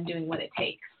only one doing what it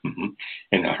takes. Mm-hmm.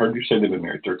 And I heard you say they've been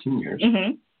married 13 years.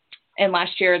 Mm-hmm. And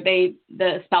last year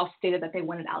the spouse stated that they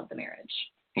wanted out of the marriage.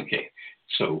 Okay.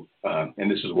 So, and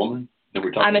this is a woman that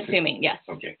we're talking I'm to? assuming, yes.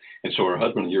 Okay. And so her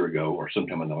husband a year ago or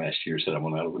sometime in the last year said, I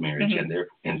want out of the marriage. Mm-hmm.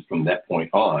 And from that point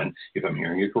on, if I'm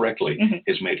hearing you correctly, mm-hmm.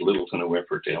 has made little to no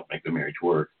effort to help make the marriage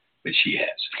work, but she has.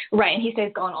 Right. And he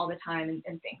stays gone all the time and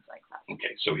things like that.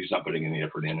 Okay. So he's not putting any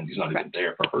effort in, and he's not Correct. even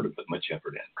there for her to put much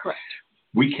effort in. Correct.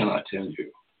 We cannot tell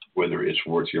you whether it's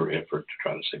worth your effort to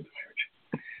try to save the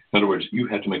marriage. In other words, you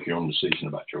have to make your own decision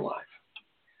about your life.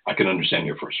 I can understand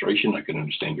your frustration. I can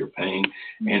understand your pain.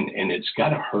 And it's got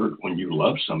to hurt when you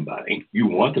love somebody. You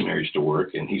want the marriage to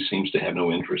work, and he seems to have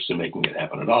no interest in making it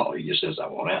happen at all. He just says, I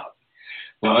want out.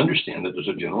 Now, understand that there's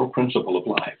a general principle of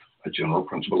life,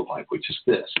 which is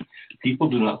this. People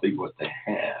do not leave what they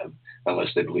have unless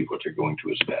they believe what they're going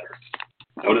to is better.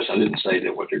 Notice I didn't say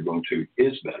that what they're going to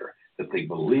is better, that they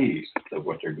believe that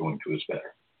what they're going to is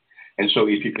better. And so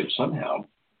if you could somehow,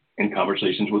 in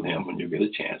conversations with him when you get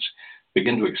a chance,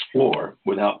 begin to explore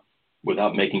without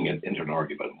making it into an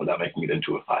argument, without making it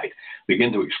into a fight,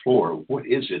 begin to explore what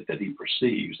is it that he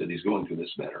perceives that he's going through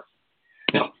this better.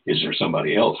 Now, is there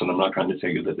somebody else? And I'm not trying to tell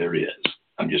you that there is.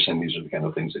 I'm just saying these are the kind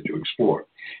of things that you explore.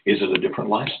 Is it a different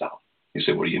lifestyle? You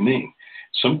say, what do you mean?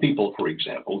 Some people, for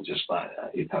example, just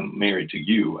if I'm married to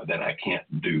you, then I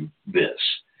can't do this.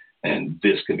 And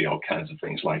this can be all kinds of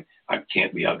things like I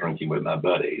can't be out drinking with my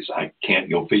buddies. I can't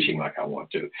go fishing like I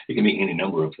want to. It can be any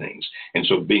number of things. And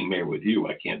so being married with you,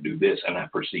 I can't do this. And I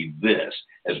perceive this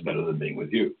as better than being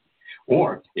with you.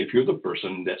 Or if you're the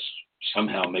person that's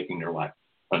somehow making their life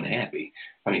unhappy.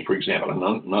 I mean, for example,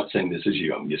 I'm not saying this is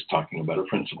you. I'm just talking about a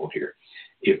principle here.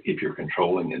 If you're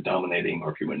controlling and dominating,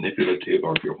 or if you're manipulative,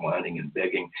 or if you're whining and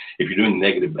begging, if you're doing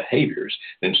negative behaviors,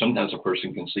 then sometimes a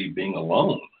person can see being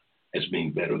alone as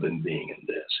being better than being in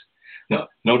this. Now,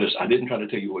 notice I didn't try to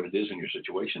tell you what it is in your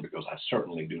situation, because I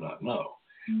certainly do not know.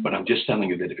 But I'm just telling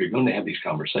you that if you're going to have these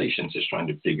conversations, it's trying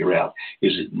to figure out,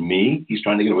 is it me he's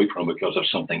trying to get away from because of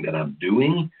something that I'm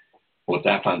doing? Well, if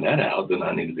I find that out, then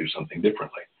I need to do something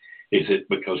differently. Is it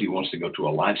because he wants to go to a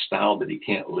lifestyle that he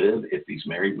can't live if he's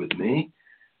married with me?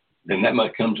 Then that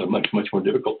becomes a much, much more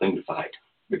difficult thing to fight,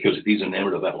 because if he's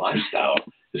enamored of that lifestyle,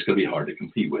 it's going to be hard to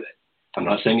compete with it. I'm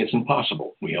not saying it's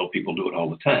impossible. We help people do it all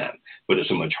the time, but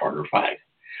it's a much harder fight.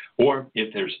 Or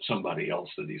if there's somebody else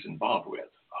that he's involved with,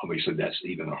 obviously that's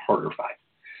even a harder fight.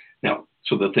 Now,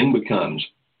 so the thing becomes,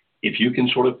 if you can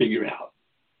sort of figure out,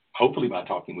 hopefully by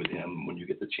talking with him when you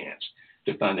get the chance,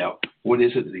 to find out what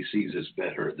is it that he sees as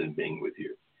better than being with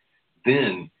you,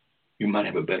 then you might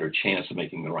have a better chance of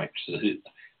making the right decision.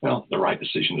 Well, the right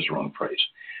decision is the wrong phrase.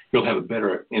 You'll have a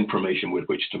better information with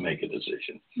which to make a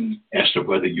decision as to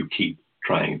whether you keep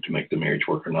trying to make the marriage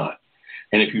work or not.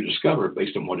 And if you discover,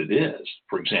 based on what it is,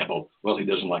 for example, well, he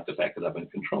doesn't like the fact that I've been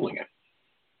controlling him.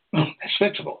 Well, that's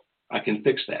fixable. I can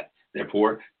fix that.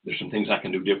 Therefore, there's some things I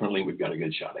can do differently. We've got a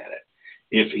good shot at it.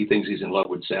 If he thinks he's in love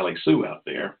with Sally Sue out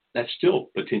there, that's still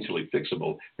potentially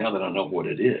fixable now that I know what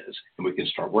it is, and we can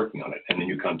start working on it. And then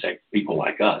you contact people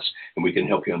like us, and we can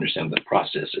help you understand the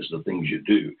processes, the things you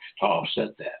do to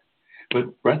offset that. But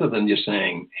rather than just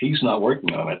saying, he's not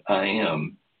working on it, I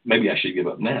am, maybe I should give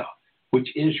up now,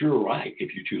 which is your right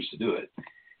if you choose to do it.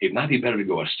 It might be better to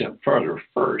go a step further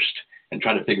first and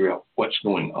try to figure out what's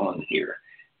going on here,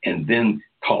 and then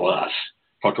call us.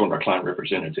 Talk to one of our client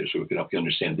representatives so we can help you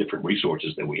understand different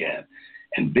resources that we have,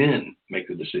 and then make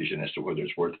the decision as to whether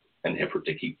it's worth an effort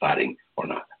to keep fighting or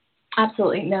not.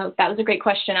 Absolutely. No, that was a great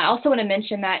question. I also want to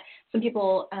mention that some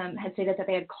people had stated that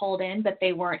they had called in, but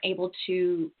they weren't able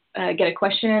to get a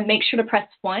question. Make sure to press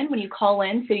 1 when you call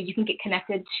in so you can get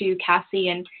connected to Cassie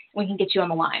and we can get you on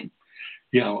the line.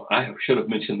 Yeah, I should have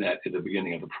mentioned that at the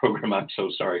beginning of the program. I'm so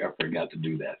sorry I forgot to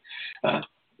do that.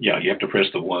 Yeah, you have to press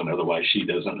the 1, otherwise she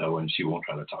doesn't know and she won't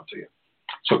try to talk to you.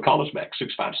 So call us back,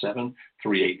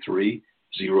 657-383-0812.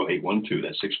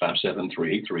 That's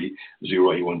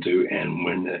 657-383-0812. And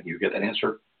when you get that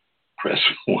answer, press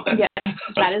 1. Yeah,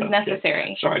 that is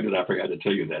necessary. Sorry that I forgot to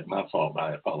tell you that. My fault.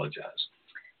 I apologize.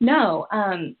 No,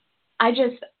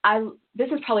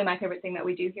 this is probably my favorite thing that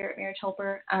we do here at Marriage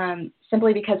Helper,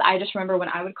 simply because I just remember when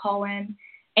I would call in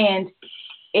and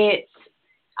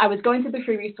I was going through the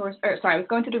resources,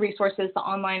 the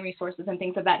online resources and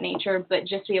things of that nature, but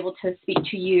just to be able to speak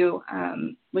to you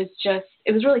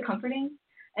it was really comforting.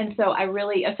 And so I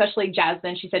really, especially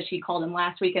Jasmine, she said she called in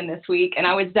last week and this week, and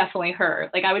I was definitely her.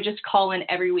 Like I would just call in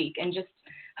every week and just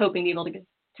hoping to be able to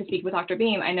speak with Dr.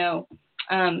 Beam. I know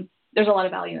there's a lot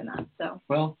of value in that. So.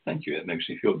 Well, thank you. It makes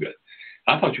me feel good.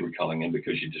 I thought you were calling in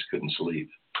because you just couldn't sleep.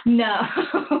 No,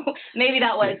 maybe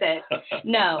that was it.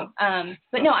 No,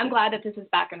 but no, I'm glad that this is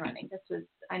back and running.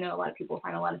 I know a lot of people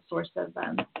find a lot of source of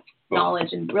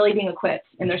knowledge and really being equipped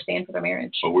in their stand for their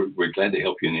marriage. Well, we're glad to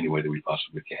help you in any way that we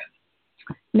possibly can.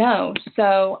 No,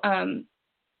 so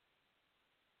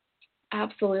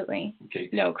absolutely. Okay.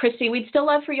 No, Christy, we'd still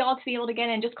love for y'all to be able to get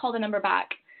in. Just call the number back.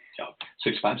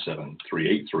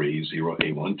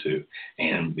 657-383-0812,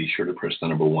 and be sure to press the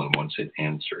number 1 once it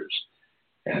answers.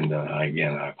 And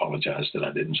again, I apologize that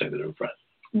I didn't say that up front.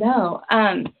 No.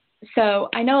 So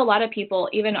I know a lot of people,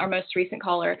 even our most recent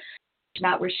caller,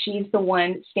 that where she's the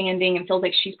one standing and feels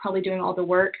like she's probably doing all the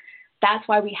work. That's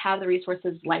why we have the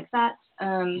resources like that.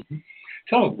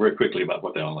 Tell them very quickly about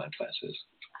what the online class is.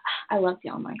 I love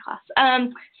the online class.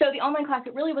 So the online class,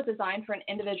 it really was designed for an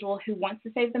individual who wants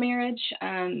to save the marriage,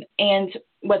 and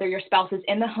whether your spouse is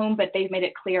in the home, but they've made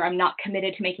it clear, I'm not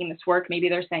committed to making this work. Maybe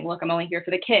they're saying, look, I'm only here for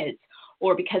the kids,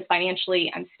 or because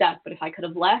financially I'm stuck, but if I could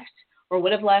have left or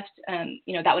would have left, that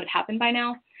would have happened by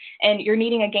now. And you're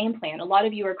needing a game plan. A lot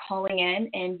of you are calling in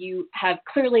and you have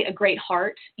clearly a great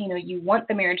heart. You want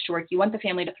the marriage to work. You want the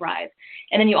family to thrive.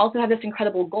 And then you also have this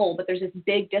incredible goal, but there's this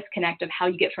big disconnect of how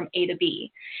you get from A to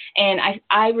B. And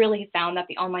I really found that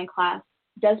the online class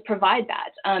does provide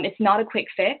that. It's not a quick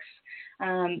fix,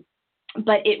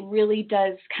 but it really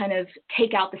does kind of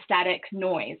take out the static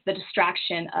noise, the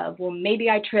distraction of, well, maybe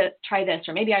I try this,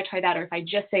 or maybe I try that, or if I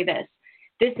just say this.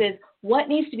 This is what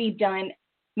needs to be done,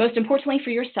 most importantly for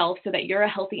yourself, so that you're a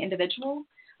healthy individual,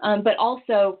 but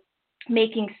also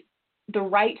making the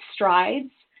right strides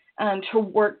to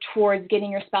work towards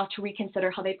getting your spouse to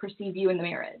reconsider how they perceive you in the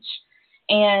marriage.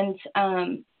 And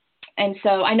And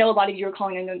so I know a lot of you are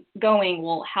calling and going,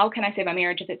 well, how can I save my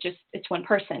marriage if it's one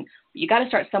person? You got to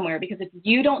start somewhere, because if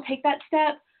you don't take that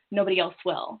step, nobody else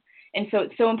will. And so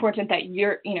it's so important that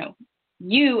you,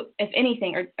 if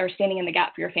anything, are standing in the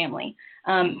gap for your family.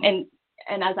 And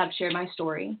as I've shared my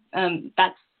story,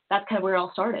 that's kind of where it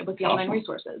all started, with the online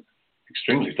resources.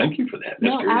 Extremely. Thank you for that. That's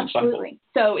no, very absolutely.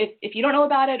 insightful. So if you don't know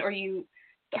about it, or you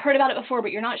heard about it before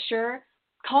but you're not sure,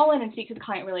 call in and speak to the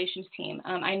client relations team.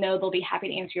 I know they'll be happy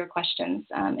to answer your questions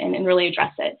and really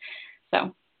address it.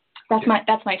 So that's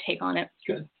my take on it.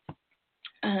 Good.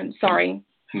 Sorry.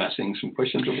 Am I seeing some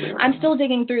questions over there? I'm still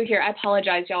digging through here. I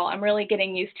apologize, y'all. I'm really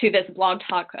getting used to this Blog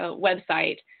Talk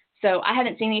website. So I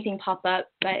haven't seen anything pop up,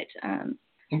 but...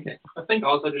 Okay. I think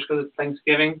also just because it's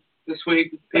Thanksgiving this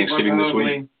week. Thanksgiving this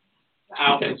week.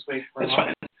 Out Okay. this week. That's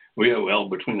fine. Well,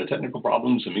 between the technical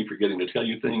problems and me forgetting to tell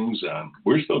you things,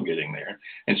 we're still getting there.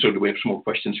 And so do we have some more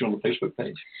questions here on the Facebook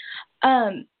page?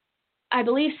 I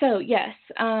believe so, yes.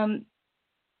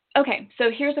 Okay, so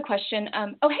here's a question.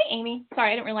 Oh, hey, Amy.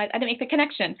 Sorry, I didn't make the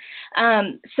connection.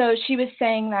 So she was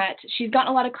saying that she's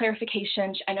gotten a lot of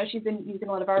clarification. I know she's been using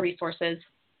a lot of our resources,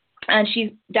 and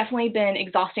she's definitely been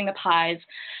exhausting the pies.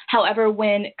 However,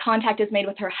 when contact is made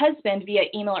with her husband via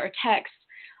email or text,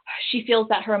 she feels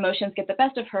that her emotions get the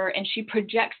best of her, and she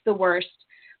projects the worst,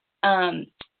 and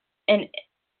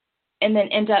then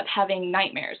ends up having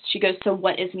nightmares. She goes, so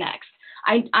what is next?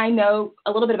 I know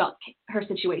a little bit about her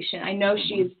situation. I know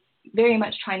she's very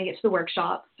much trying to get to the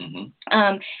workshop.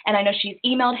 And I know she's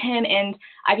emailed him, and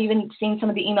I've even seen some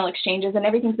of the email exchanges, and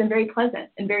everything's been very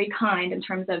pleasant and very kind in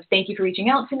terms of thank you for reaching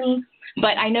out to me.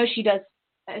 But I know she does,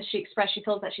 as she expressed, she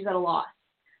feels that she's at a loss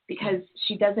because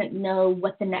she doesn't know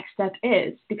what the next step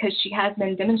is, because she has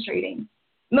been demonstrating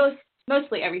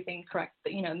mostly everything correct,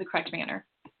 but, in the correct manner.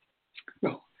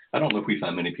 Well, I don't know if we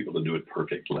find many people that do it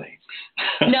perfectly.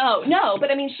 No,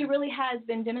 but I mean, she really has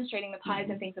been demonstrating the pies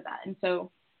and things of that. And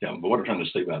so. Yeah, but what I'm trying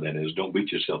to say about that is don't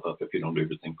beat yourself up if you don't do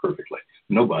everything perfectly.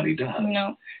 Nobody does.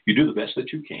 No. You do the best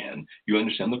that you can. You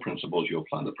understand the principles. You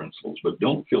apply the principles. But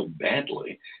don't feel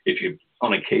badly if you,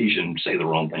 on occasion, say the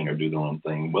wrong thing or do the wrong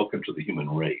thing. Welcome to the human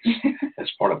race.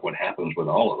 That's part of what happens with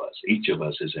all of us. Each of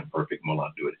us is imperfect and will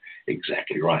not do it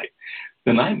exactly right.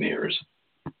 The nightmares,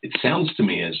 it sounds to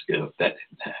me as if that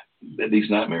these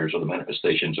nightmares are the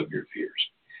manifestations of your fears.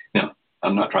 Now,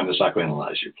 I'm not trying to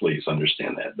psychoanalyze you. Please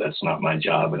understand that. That's not my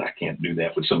job, and I can't do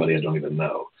that with somebody I don't even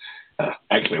know.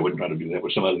 Actually, I wouldn't try to do that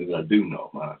with somebody that I do know.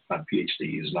 My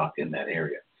PhD is not in that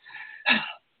area.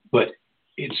 But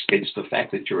it's the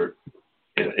fact that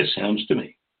it sounds to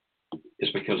me,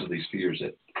 it's because of these fears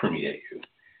that permeate you.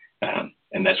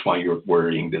 And that's why you're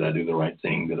worrying, did I do the right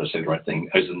thing? Did I say the right thing?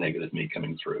 Is the negative me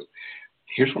coming through?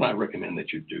 Here's what I recommend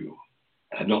that you do.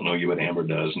 I don't know you what Amber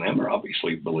does, and Amber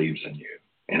obviously believes in you.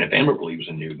 And if Amber believes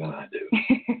in you, then I do.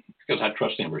 Because I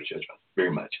trust Amber's judgment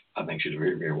very much. I think she's a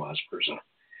very, very wise person.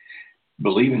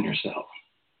 Believe in yourself.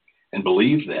 And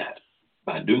believe that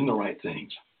by doing the right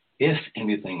things, if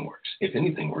anything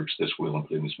works, this will and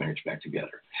putting this marriage back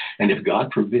together. And if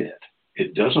God forbid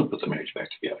it doesn't put the marriage back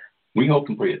together, we hope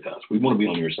and pray it does. We want to be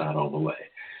on your side all the way.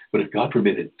 But if God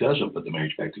forbid it doesn't put the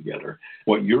marriage back together,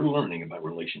 what you're learning about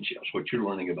relationships, what you're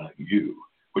learning about you,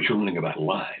 what you're learning about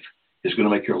life is going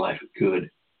to make your life good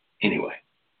anyway.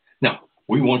 Now,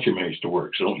 we want your marriage to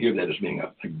work, so don't hear that as being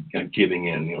a giving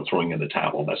in, throwing in the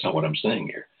towel. That's not what I'm saying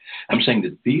here. I'm saying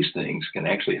that these things can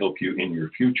actually help you in your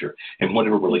future and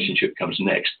whatever relationship comes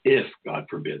next, if, God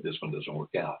forbid, this one doesn't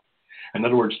work out. In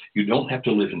other words, you don't have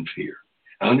to live in fear.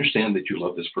 I understand that you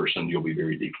love this person. You'll be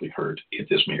very deeply hurt if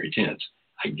this marriage ends.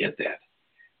 I get that.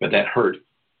 But that hurt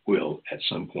will, at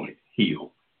some point,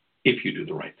 heal if you do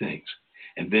the right things.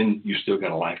 And then you still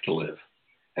got a life to live.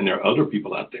 And there are other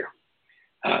people out there.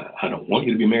 I don't want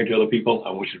you to be married to other people.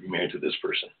 I want you to be married to this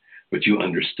person. But you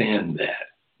understand that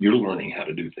you're learning how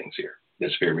to do things here.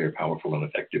 That's very, very powerful and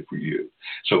effective for you.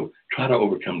 So try to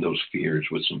overcome those fears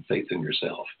with some faith in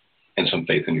yourself and some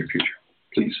faith in your future.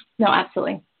 Please. No,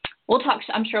 absolutely. We'll talk.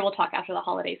 I'm sure we'll talk after the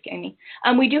holidays, Amy.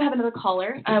 We do have another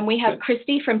caller. We have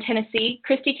Christy from Tennessee.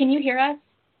 Christy, can you hear us?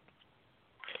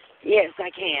 Yes, I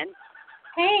can.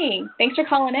 Hey, thanks for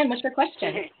calling in. What's your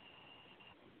question?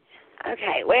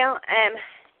 Okay, well,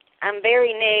 I'm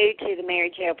very new to the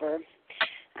Marriage Helper.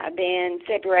 I've been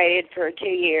separated for 2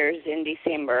 years in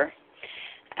December.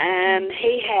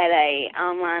 He had a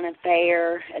online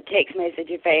affair, a text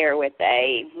message affair with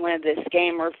one of the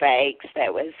scammer fakes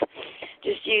that was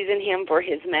just using him for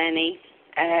his money.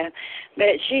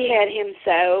 But she had him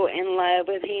so in love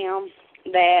with him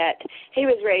that he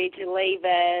was ready to leave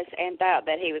us and thought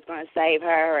that he was going to save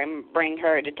her and bring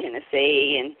her to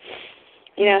Tennessee. And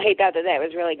you know, he thought that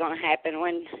was really going to happen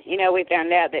when, you know, we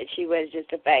found out that she was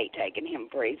just a fake taking him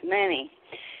for his money.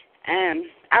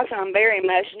 Also, I'm very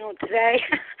emotional today,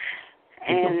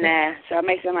 and so I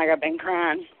may sound like I've been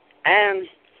crying.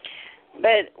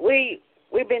 But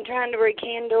we've been trying to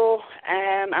rekindle.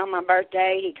 On my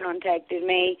birthday, he contacted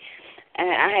me.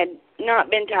 I had not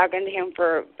been talking to him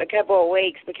for a couple of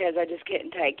weeks because I just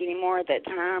couldn't take any more at that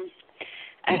time.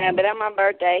 But on my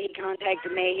birthday, he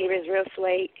contacted me. He was real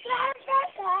sweet.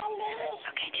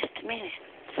 Okay, just a minute.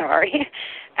 Sorry.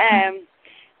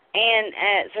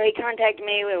 So he contacted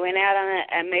me. We went out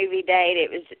on a movie date.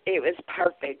 It was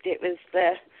perfect. It was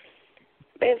the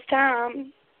best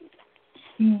time.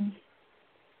 Mm.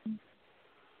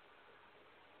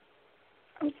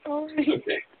 I'm sorry.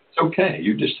 It's okay.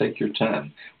 You just take your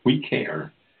time. We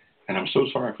care, and I'm so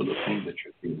sorry for the pain that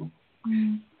you're feeling.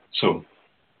 Mm. So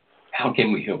how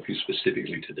can we help you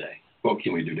specifically today? What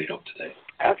can we do to help today?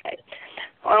 Okay.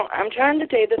 Well, I'm trying to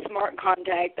do the smart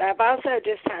contact. I've also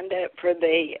just signed up for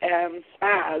the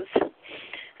SPAs.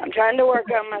 I'm trying to work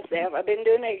on myself. I've been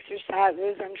doing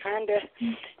exercises. I'm trying to,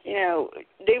 you know,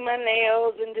 do my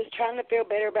nails and just trying to feel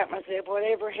better about myself,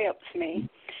 whatever helps me.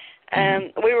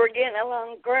 We were getting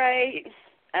along great.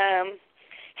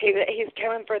 He's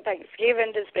coming for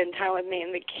Thanksgiving to spend time with me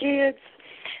and the kids.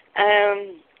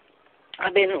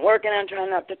 I've been working on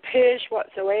trying not to push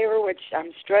whatsoever, which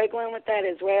I'm struggling with that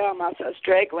as well. I'm also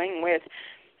struggling with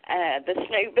the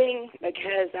snooping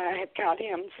because I have caught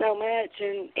him so much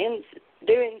and in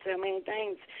doing so many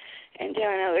things and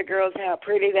telling other girls how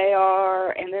pretty they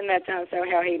are. And then that's also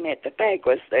how he met the fake,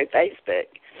 was through Facebook.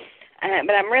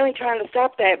 But I'm really trying to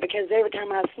stop that because every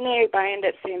time I snoop, I end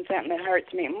up seeing something that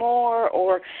hurts me more,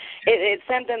 or it's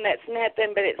something that's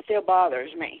nothing, but it still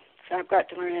bothers me. So I've got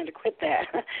to learn how to quit that.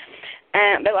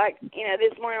 But, like, you know,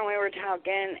 this morning we were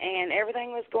talking, and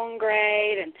everything was going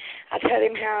great, and I told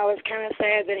him how I was kind of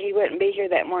sad that he wouldn't be here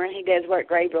that morning. He does work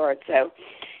graveyard, so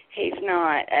he's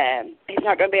not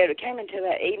going to be able to come until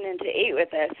that evening to eat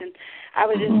with us. And I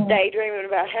was just daydreaming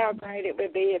about how great it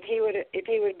would be if he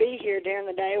would be here during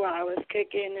the day while I was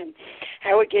cooking, and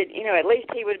how we could, you know, at least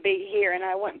he would be here, and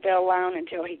I wouldn't feel alone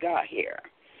until he got here.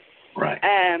 Right.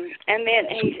 And then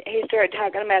he started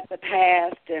talking about the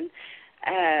past and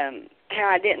how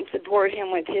I didn't support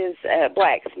him with his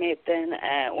blacksmithing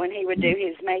when he would do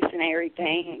his masonry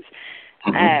things.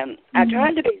 I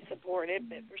tried to be supportive,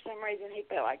 but for some reason he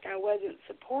felt like I wasn't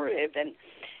supportive, and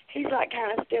he's like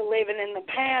kind of still living in the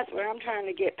past where I'm trying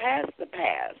to get past the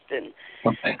past, and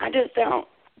I just don't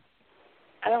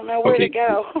know where to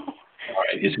go. All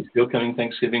right. Is he still coming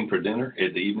Thanksgiving for dinner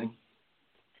in the evening?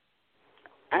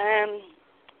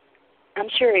 I'm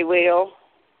sure he will.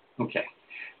 Okay.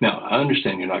 Now, I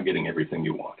understand you're not getting everything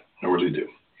you want. I really do.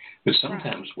 But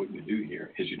sometimes what you do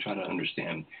here is you try to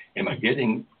understand, am I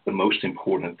getting the most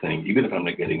important thing, even if I'm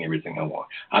not getting everything I want?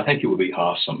 I think it would be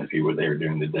awesome if he were there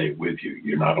during the day with you.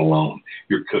 You're not alone.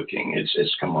 You're cooking.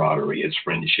 It's camaraderie. It's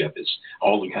friendship. It's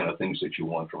all the kind of things that you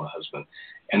want from a husband.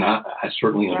 And I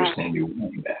certainly understand you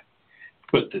wanting that.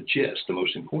 But the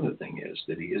most important thing is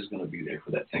that he is going to be there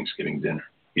for that Thanksgiving dinner.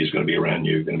 He's going to be around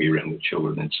you, going to be around the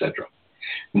children, etc.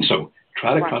 And so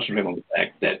try to concentrate on the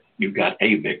fact that you've got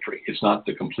a victory. It's not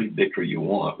the complete victory you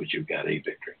want, but you've got a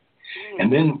victory. And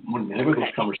then whenever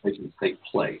those conversations take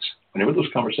place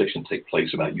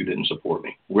about you didn't support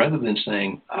me, rather than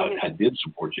saying I did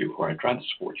support you or I tried to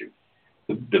support you,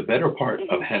 the better part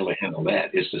of how to handle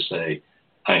that is to say,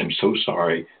 I am so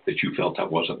sorry that you felt I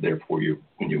wasn't there for you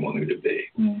when you wanted to be.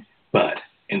 But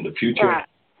in the future,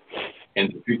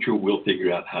 we'll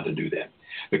figure out how to do that.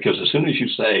 Because as soon as you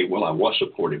say, well, I was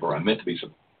supportive or I meant to be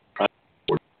supportive,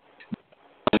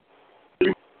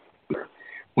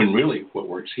 when really what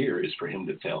works here is for him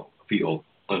to feel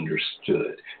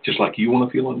understood. Just like you want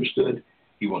to feel understood,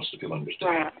 he wants to feel understood.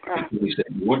 And he said,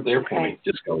 you weren't there for me,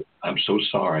 just go, I'm so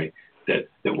sorry that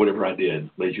whatever I did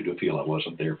led you to feel I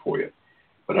wasn't there for you.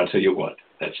 But I'll tell you what,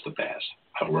 that's the past.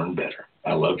 I've learned better.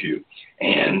 I love you.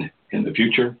 And in the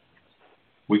future,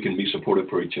 we can be supportive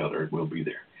for each other. We'll be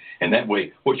there. And that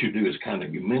way, what you do is kind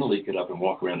of you mentally get up and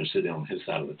walk around and sit down on his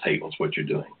side of the table is what you're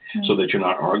doing, so that you're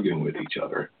not arguing with each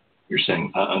other. You're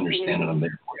saying, I understand and I'm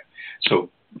there for you. So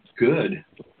good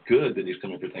that he's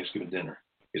coming for Thanksgiving dinner.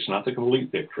 It's not the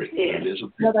complete victory, but it is a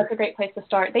victory. No, that's a great place to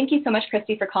start. Thank you so much,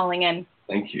 Christy, for calling in.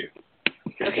 Thank you.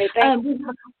 Okay, thanks.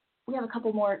 We have a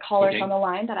couple more callers on the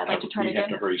line that I'd like to turn it in. We have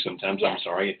to hurry sometimes. Yes. I'm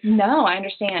sorry. No, I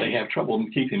understand. They have trouble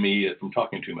keeping me from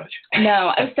talking too much.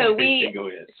 No. So Go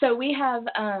ahead. So we have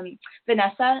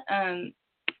Vanessa.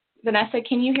 Vanessa,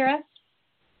 can you hear us?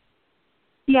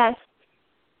 Yes.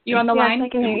 You on the line? Yes, I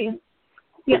can hear you.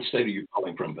 Which state are you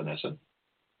calling from, Vanessa?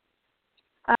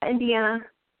 Indiana.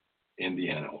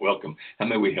 Indiana. Welcome. How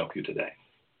may we help you today?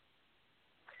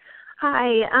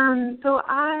 Hi. So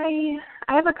I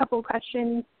have a couple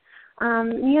questions.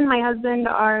 Me and my husband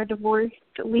are divorced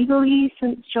legally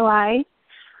since July.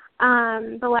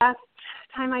 The last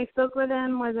time I spoke with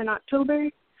him was in October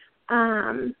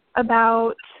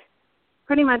about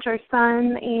pretty much our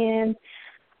son,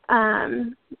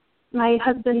 and my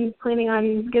husband planning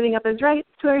on giving up his rights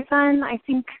to our son. I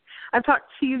think I've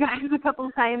talked to you guys a couple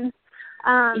of times,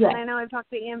 and I know I've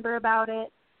talked to Amber about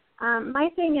it. My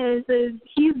thing is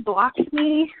he's blocked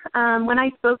me. When I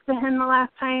spoke to him the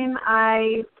last time,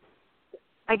 I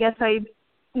guess I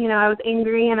was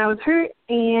angry and I was hurt,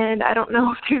 and I don't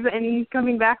know if there's any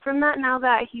coming back from that now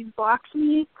that he's blocked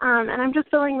me. And I'm just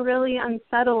feeling really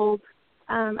unsettled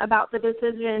about the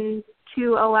decision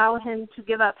to allow him to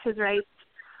give up his rights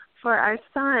for our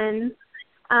son.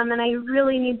 And I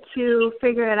really need to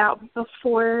figure it out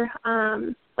before,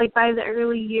 by the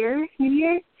new year.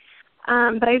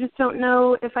 But I just don't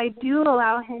know if I do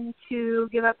allow him to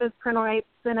give up his parental rights,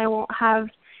 then I won't have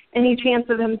any chance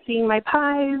of him seeing my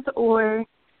pies or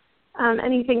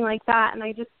anything like that. And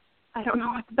I don't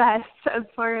know what's best as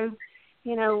far as,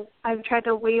 I've tried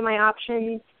to weigh my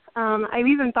options. I've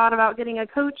even thought about getting a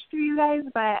coach through you guys,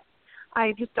 but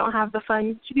I just don't have the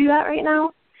funds to do that right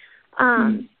now.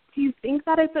 Do you think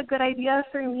that it's a good idea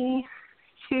for me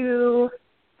to,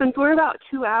 since we're about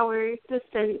 2 hours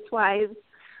distance-wise,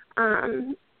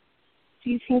 do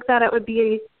you think that it would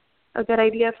be a good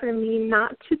idea for me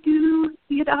not to do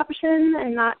the adoption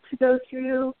and not to go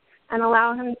through and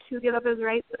allow him to give up his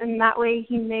rights, and that way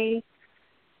we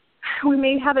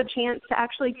may have a chance to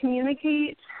actually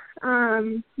communicate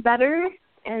better,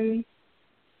 and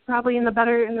probably in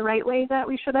the right way that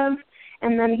we should have,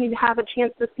 and then he'd have a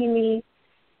chance to see me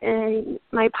and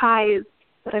my pies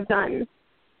that I've done.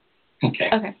 Okay.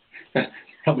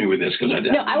 Help me with this, because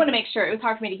I want to make sure. It was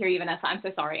hard for me to hear you, Vanessa. I'm so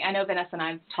sorry. I know Vanessa and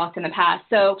I have talked in the past.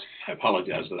 So I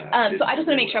apologize for that. So I just want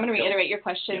to make sure. I'm going to reiterate your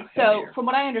question. So from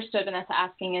what I understood, Vanessa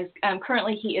asking is,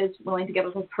 currently he is willing to give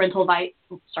us parental rights.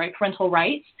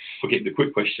 Okay, the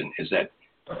quick question, is that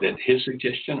his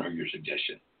suggestion or your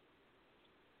suggestion?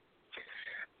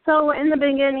 So in the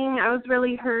beginning, I was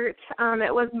really hurt.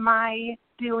 It was my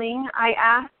doing. I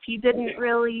asked. He didn't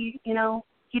really,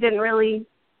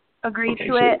 agree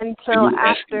to it until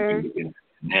after.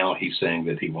 Now he's saying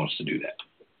that he wants to do that.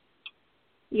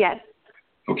 Yes.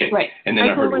 Okay. Right. And then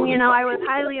I told him, I was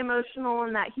highly emotional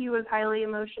and that he was highly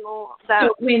emotional. That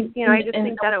I just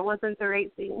think that it wasn't the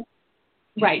right thing.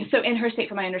 Right. So in her state,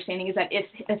 from my understanding, is that if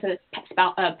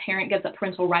a parent gives up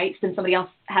parental rights, then somebody else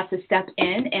has to step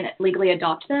in and legally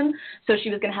adopt them. So she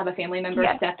was going to have a family member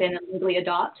step in and legally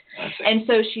adopt. And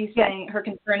so she's saying her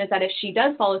concern is that if she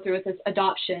does follow through with this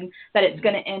adoption, that it's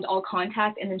going to end all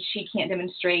contact, and then she can't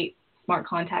demonstrate smart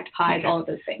contact, pies, all of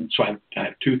those things. So I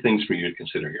have two things for you to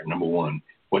consider here. Number one,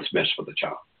 what's best for the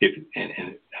child?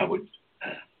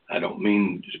 I don't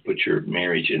mean to put your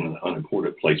marriage in an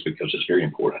unimportant place, because it's very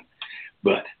important.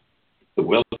 But the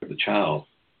welfare of the child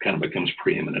kind of becomes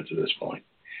preeminent at this point.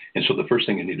 And so the first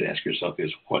thing you need to ask yourself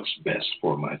is, what's best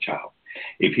for my child?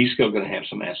 If he's still going to have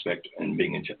some aspect in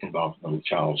being involved in the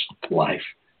child's life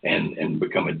and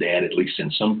become a dad, at least in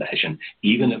some fashion,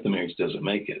 even if the marriage doesn't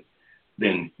make it,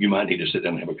 then you might need to sit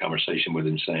down and have a conversation with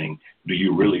him saying, do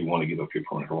you really want to give up your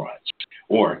parental rights?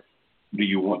 Or do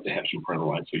you want to have some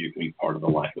parental rights so you can be part of the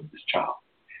life of this child?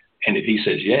 And if he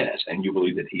says yes, and you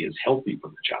believe that he is healthy for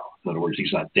the child, in other words,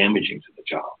 he's not damaging to the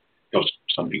child, because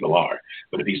some people are,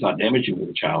 but if he's not damaging to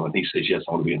the child and he says, yes,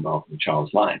 I want to be involved in the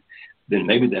child's life, then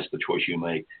maybe that's the choice you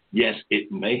make. Yes,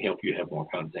 it may help you have more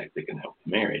contact that can help the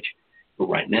marriage. But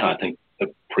right now, I think the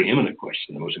preeminent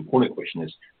question, the most important question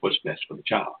is, what's best for the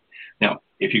child? Now,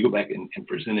 if you go back and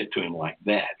present it to him like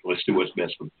that, let's do what's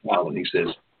best for the child, and he says,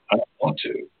 I don't want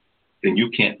to, then you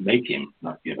can't make him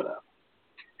not give it up.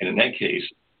 And in that case,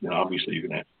 then obviously you're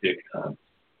going to have to pick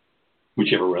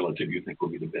whichever relative you think will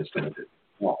be the best benefit.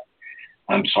 Well,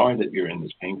 I'm sorry that you're in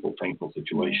this painful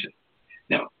situation.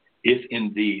 Now, if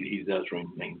indeed he does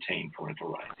maintain parental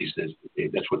rights, he says, okay,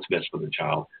 that's what's best for the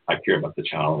child. I care about the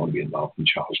child. I want to be involved in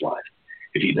the child's life.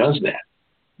 If he does that,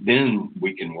 then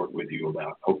we can work with you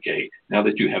about, okay, now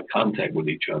that you have contact with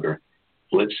each other,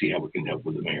 let's see how we can help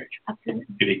with the marriage. Absolutely.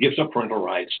 If he gives up parental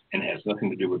rights and has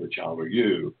nothing to do with the child or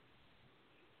you,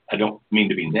 I don't mean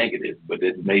to be negative, but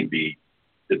it may be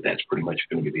that that's pretty much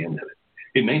going to be the end of it.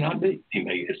 It may not be. He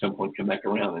may at some point come back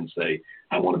around and say,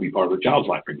 I want to be part of the child's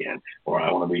life again, or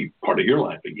I want to be part of your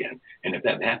life again. And if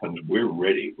that happens, we're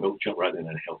ready. We'll jump right in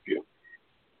and help you.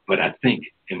 But I think,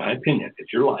 in my opinion,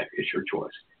 it's your life, it's your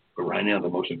choice. But right now, the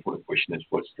most important question is,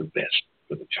 what's the best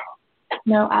for the child?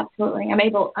 No, absolutely.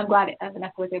 I'm glad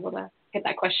Vanessa was able to get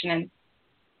that question in.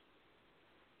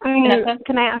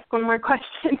 Can I ask one more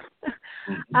question?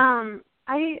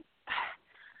 I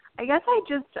guess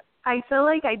I feel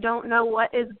like I don't know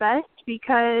what is best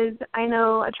because I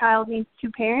know a child needs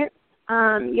two parents,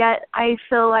 yet I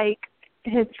feel like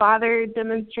his father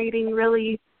demonstrating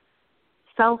really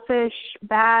selfish,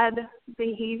 bad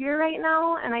behavior right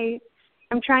now, and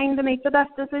I'm trying to make the best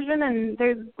decision, and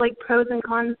there's like pros and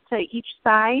cons to each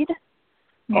side.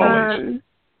 Always.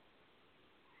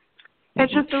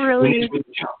 It's just a really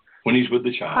when he's with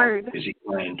the child, hard. Is he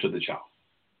kind to the child?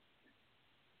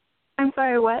 I'm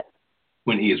sorry, what?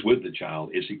 When he is with the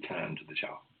child, is he kind to the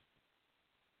child?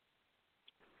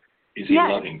 Is he yes,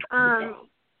 loving to the child?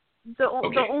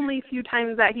 The only few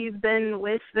times that he's been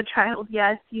with the child,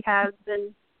 yes, he has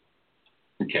been.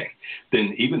 Okay.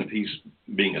 Then even if he's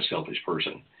being a selfish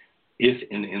person, if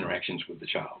in the interactions with the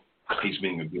child, he's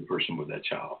being a good person with that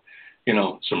child, you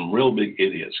know, some real big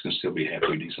idiots can still be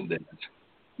halfway decent dads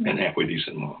and halfway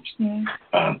decent moms.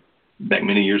 Yeah. Back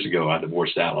many years ago, I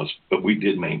divorced Alice, but we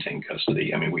did maintain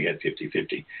custody. I mean, we had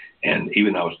 50-50. And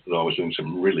even though I was doing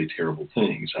some really terrible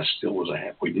things, I still was a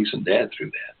halfway decent dad through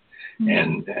that.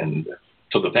 And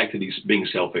so the fact that he's being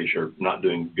selfish or not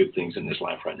doing good things in his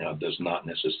life right now does not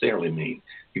necessarily mean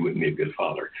he wouldn't be a good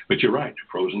father. But you're right,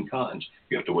 pros and cons.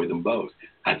 You have to weigh them both.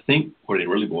 I think what it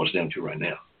really boils down to right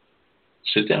now,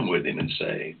 sit down with him and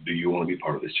say, do you want to be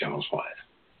part of this child's life?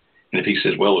 And if he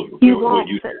says, well, he won't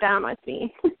sit down with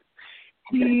me.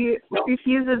 He well,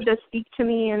 refuses to speak to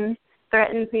me and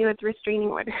threatens me with restraining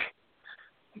order.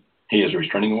 He has a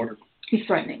restraining order? He's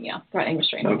threatening, threatening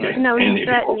restraining order. No, and he's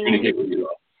threatening. threatening. With you,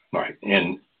 all right.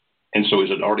 And so is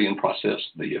it already in process?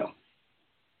 The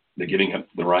giving up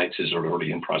the rights, is it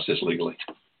already in process legally?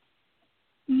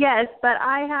 Yes, but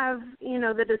I have,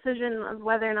 the decision of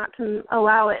whether or not to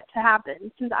allow it to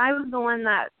happen. Since I was the one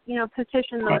that,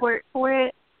 petitioned the court for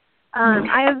it,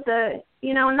 I have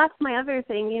and that's my other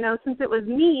thing, since it was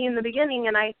me in the beginning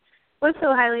and I was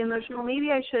so highly emotional,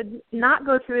 maybe I should not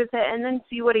go through with it and then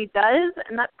see what he does.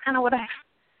 And that's kind of what I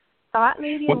thought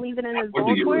maybe and leave it in his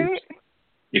ball court.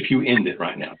 If you end it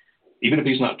right now, even if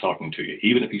he's not talking to you,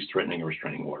 even if he's threatening a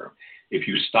restraining order, if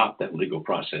you stop that legal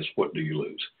process, what do you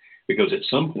lose? Because at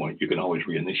some point you can always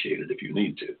reinitiate it if you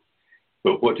need to.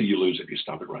 But what do you lose if you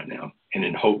stop it right now and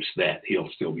in hopes that he'll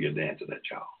still be a dad to that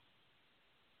child?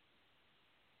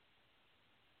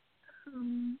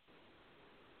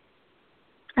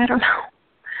 I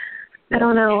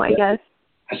don't know, I guess.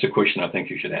 That's a question I think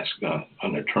you should ask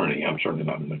an attorney. I'm certainly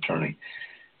not an attorney.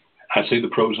 I see the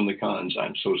pros and the cons.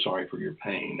 I'm so sorry for your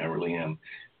pain. I really am.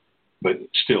 But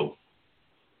still,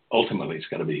 ultimately, it's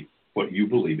got to be what you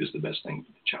believe is the best thing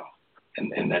for the child.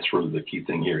 And that's really the key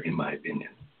thing here, in my opinion.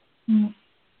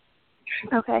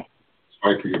 Okay.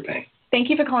 Sorry for your pain. Thank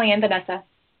you for calling in, Vanessa.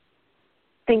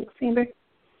 Thanks, Amber.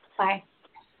 Bye.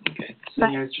 Okay. So,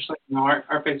 it's just like,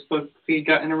 our Facebook feed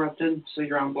got interrupted, so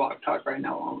you're on Blog Talk right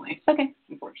now only. Okay.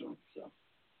 Unfortunately. So.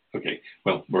 Okay.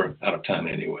 Well, we're out of time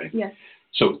anyway. Yes.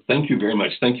 So thank you very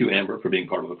much. Thank you, Amber, for being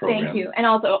part of the program. Thank you. And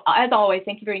also, as always,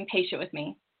 thank you for being patient with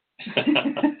me.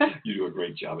 You do a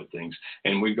great job at things.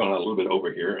 And we've gone a little bit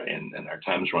over here, and our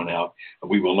time's run out.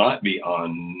 We will not be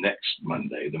on next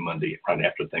Monday, the Monday right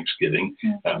after Thanksgiving,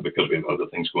 because we have other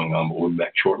things going on. But we'll be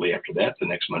back shortly after that. The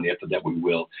next Monday after that, we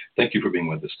will. Thank you for being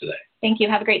with us today. Thank you.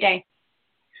 Have a great day.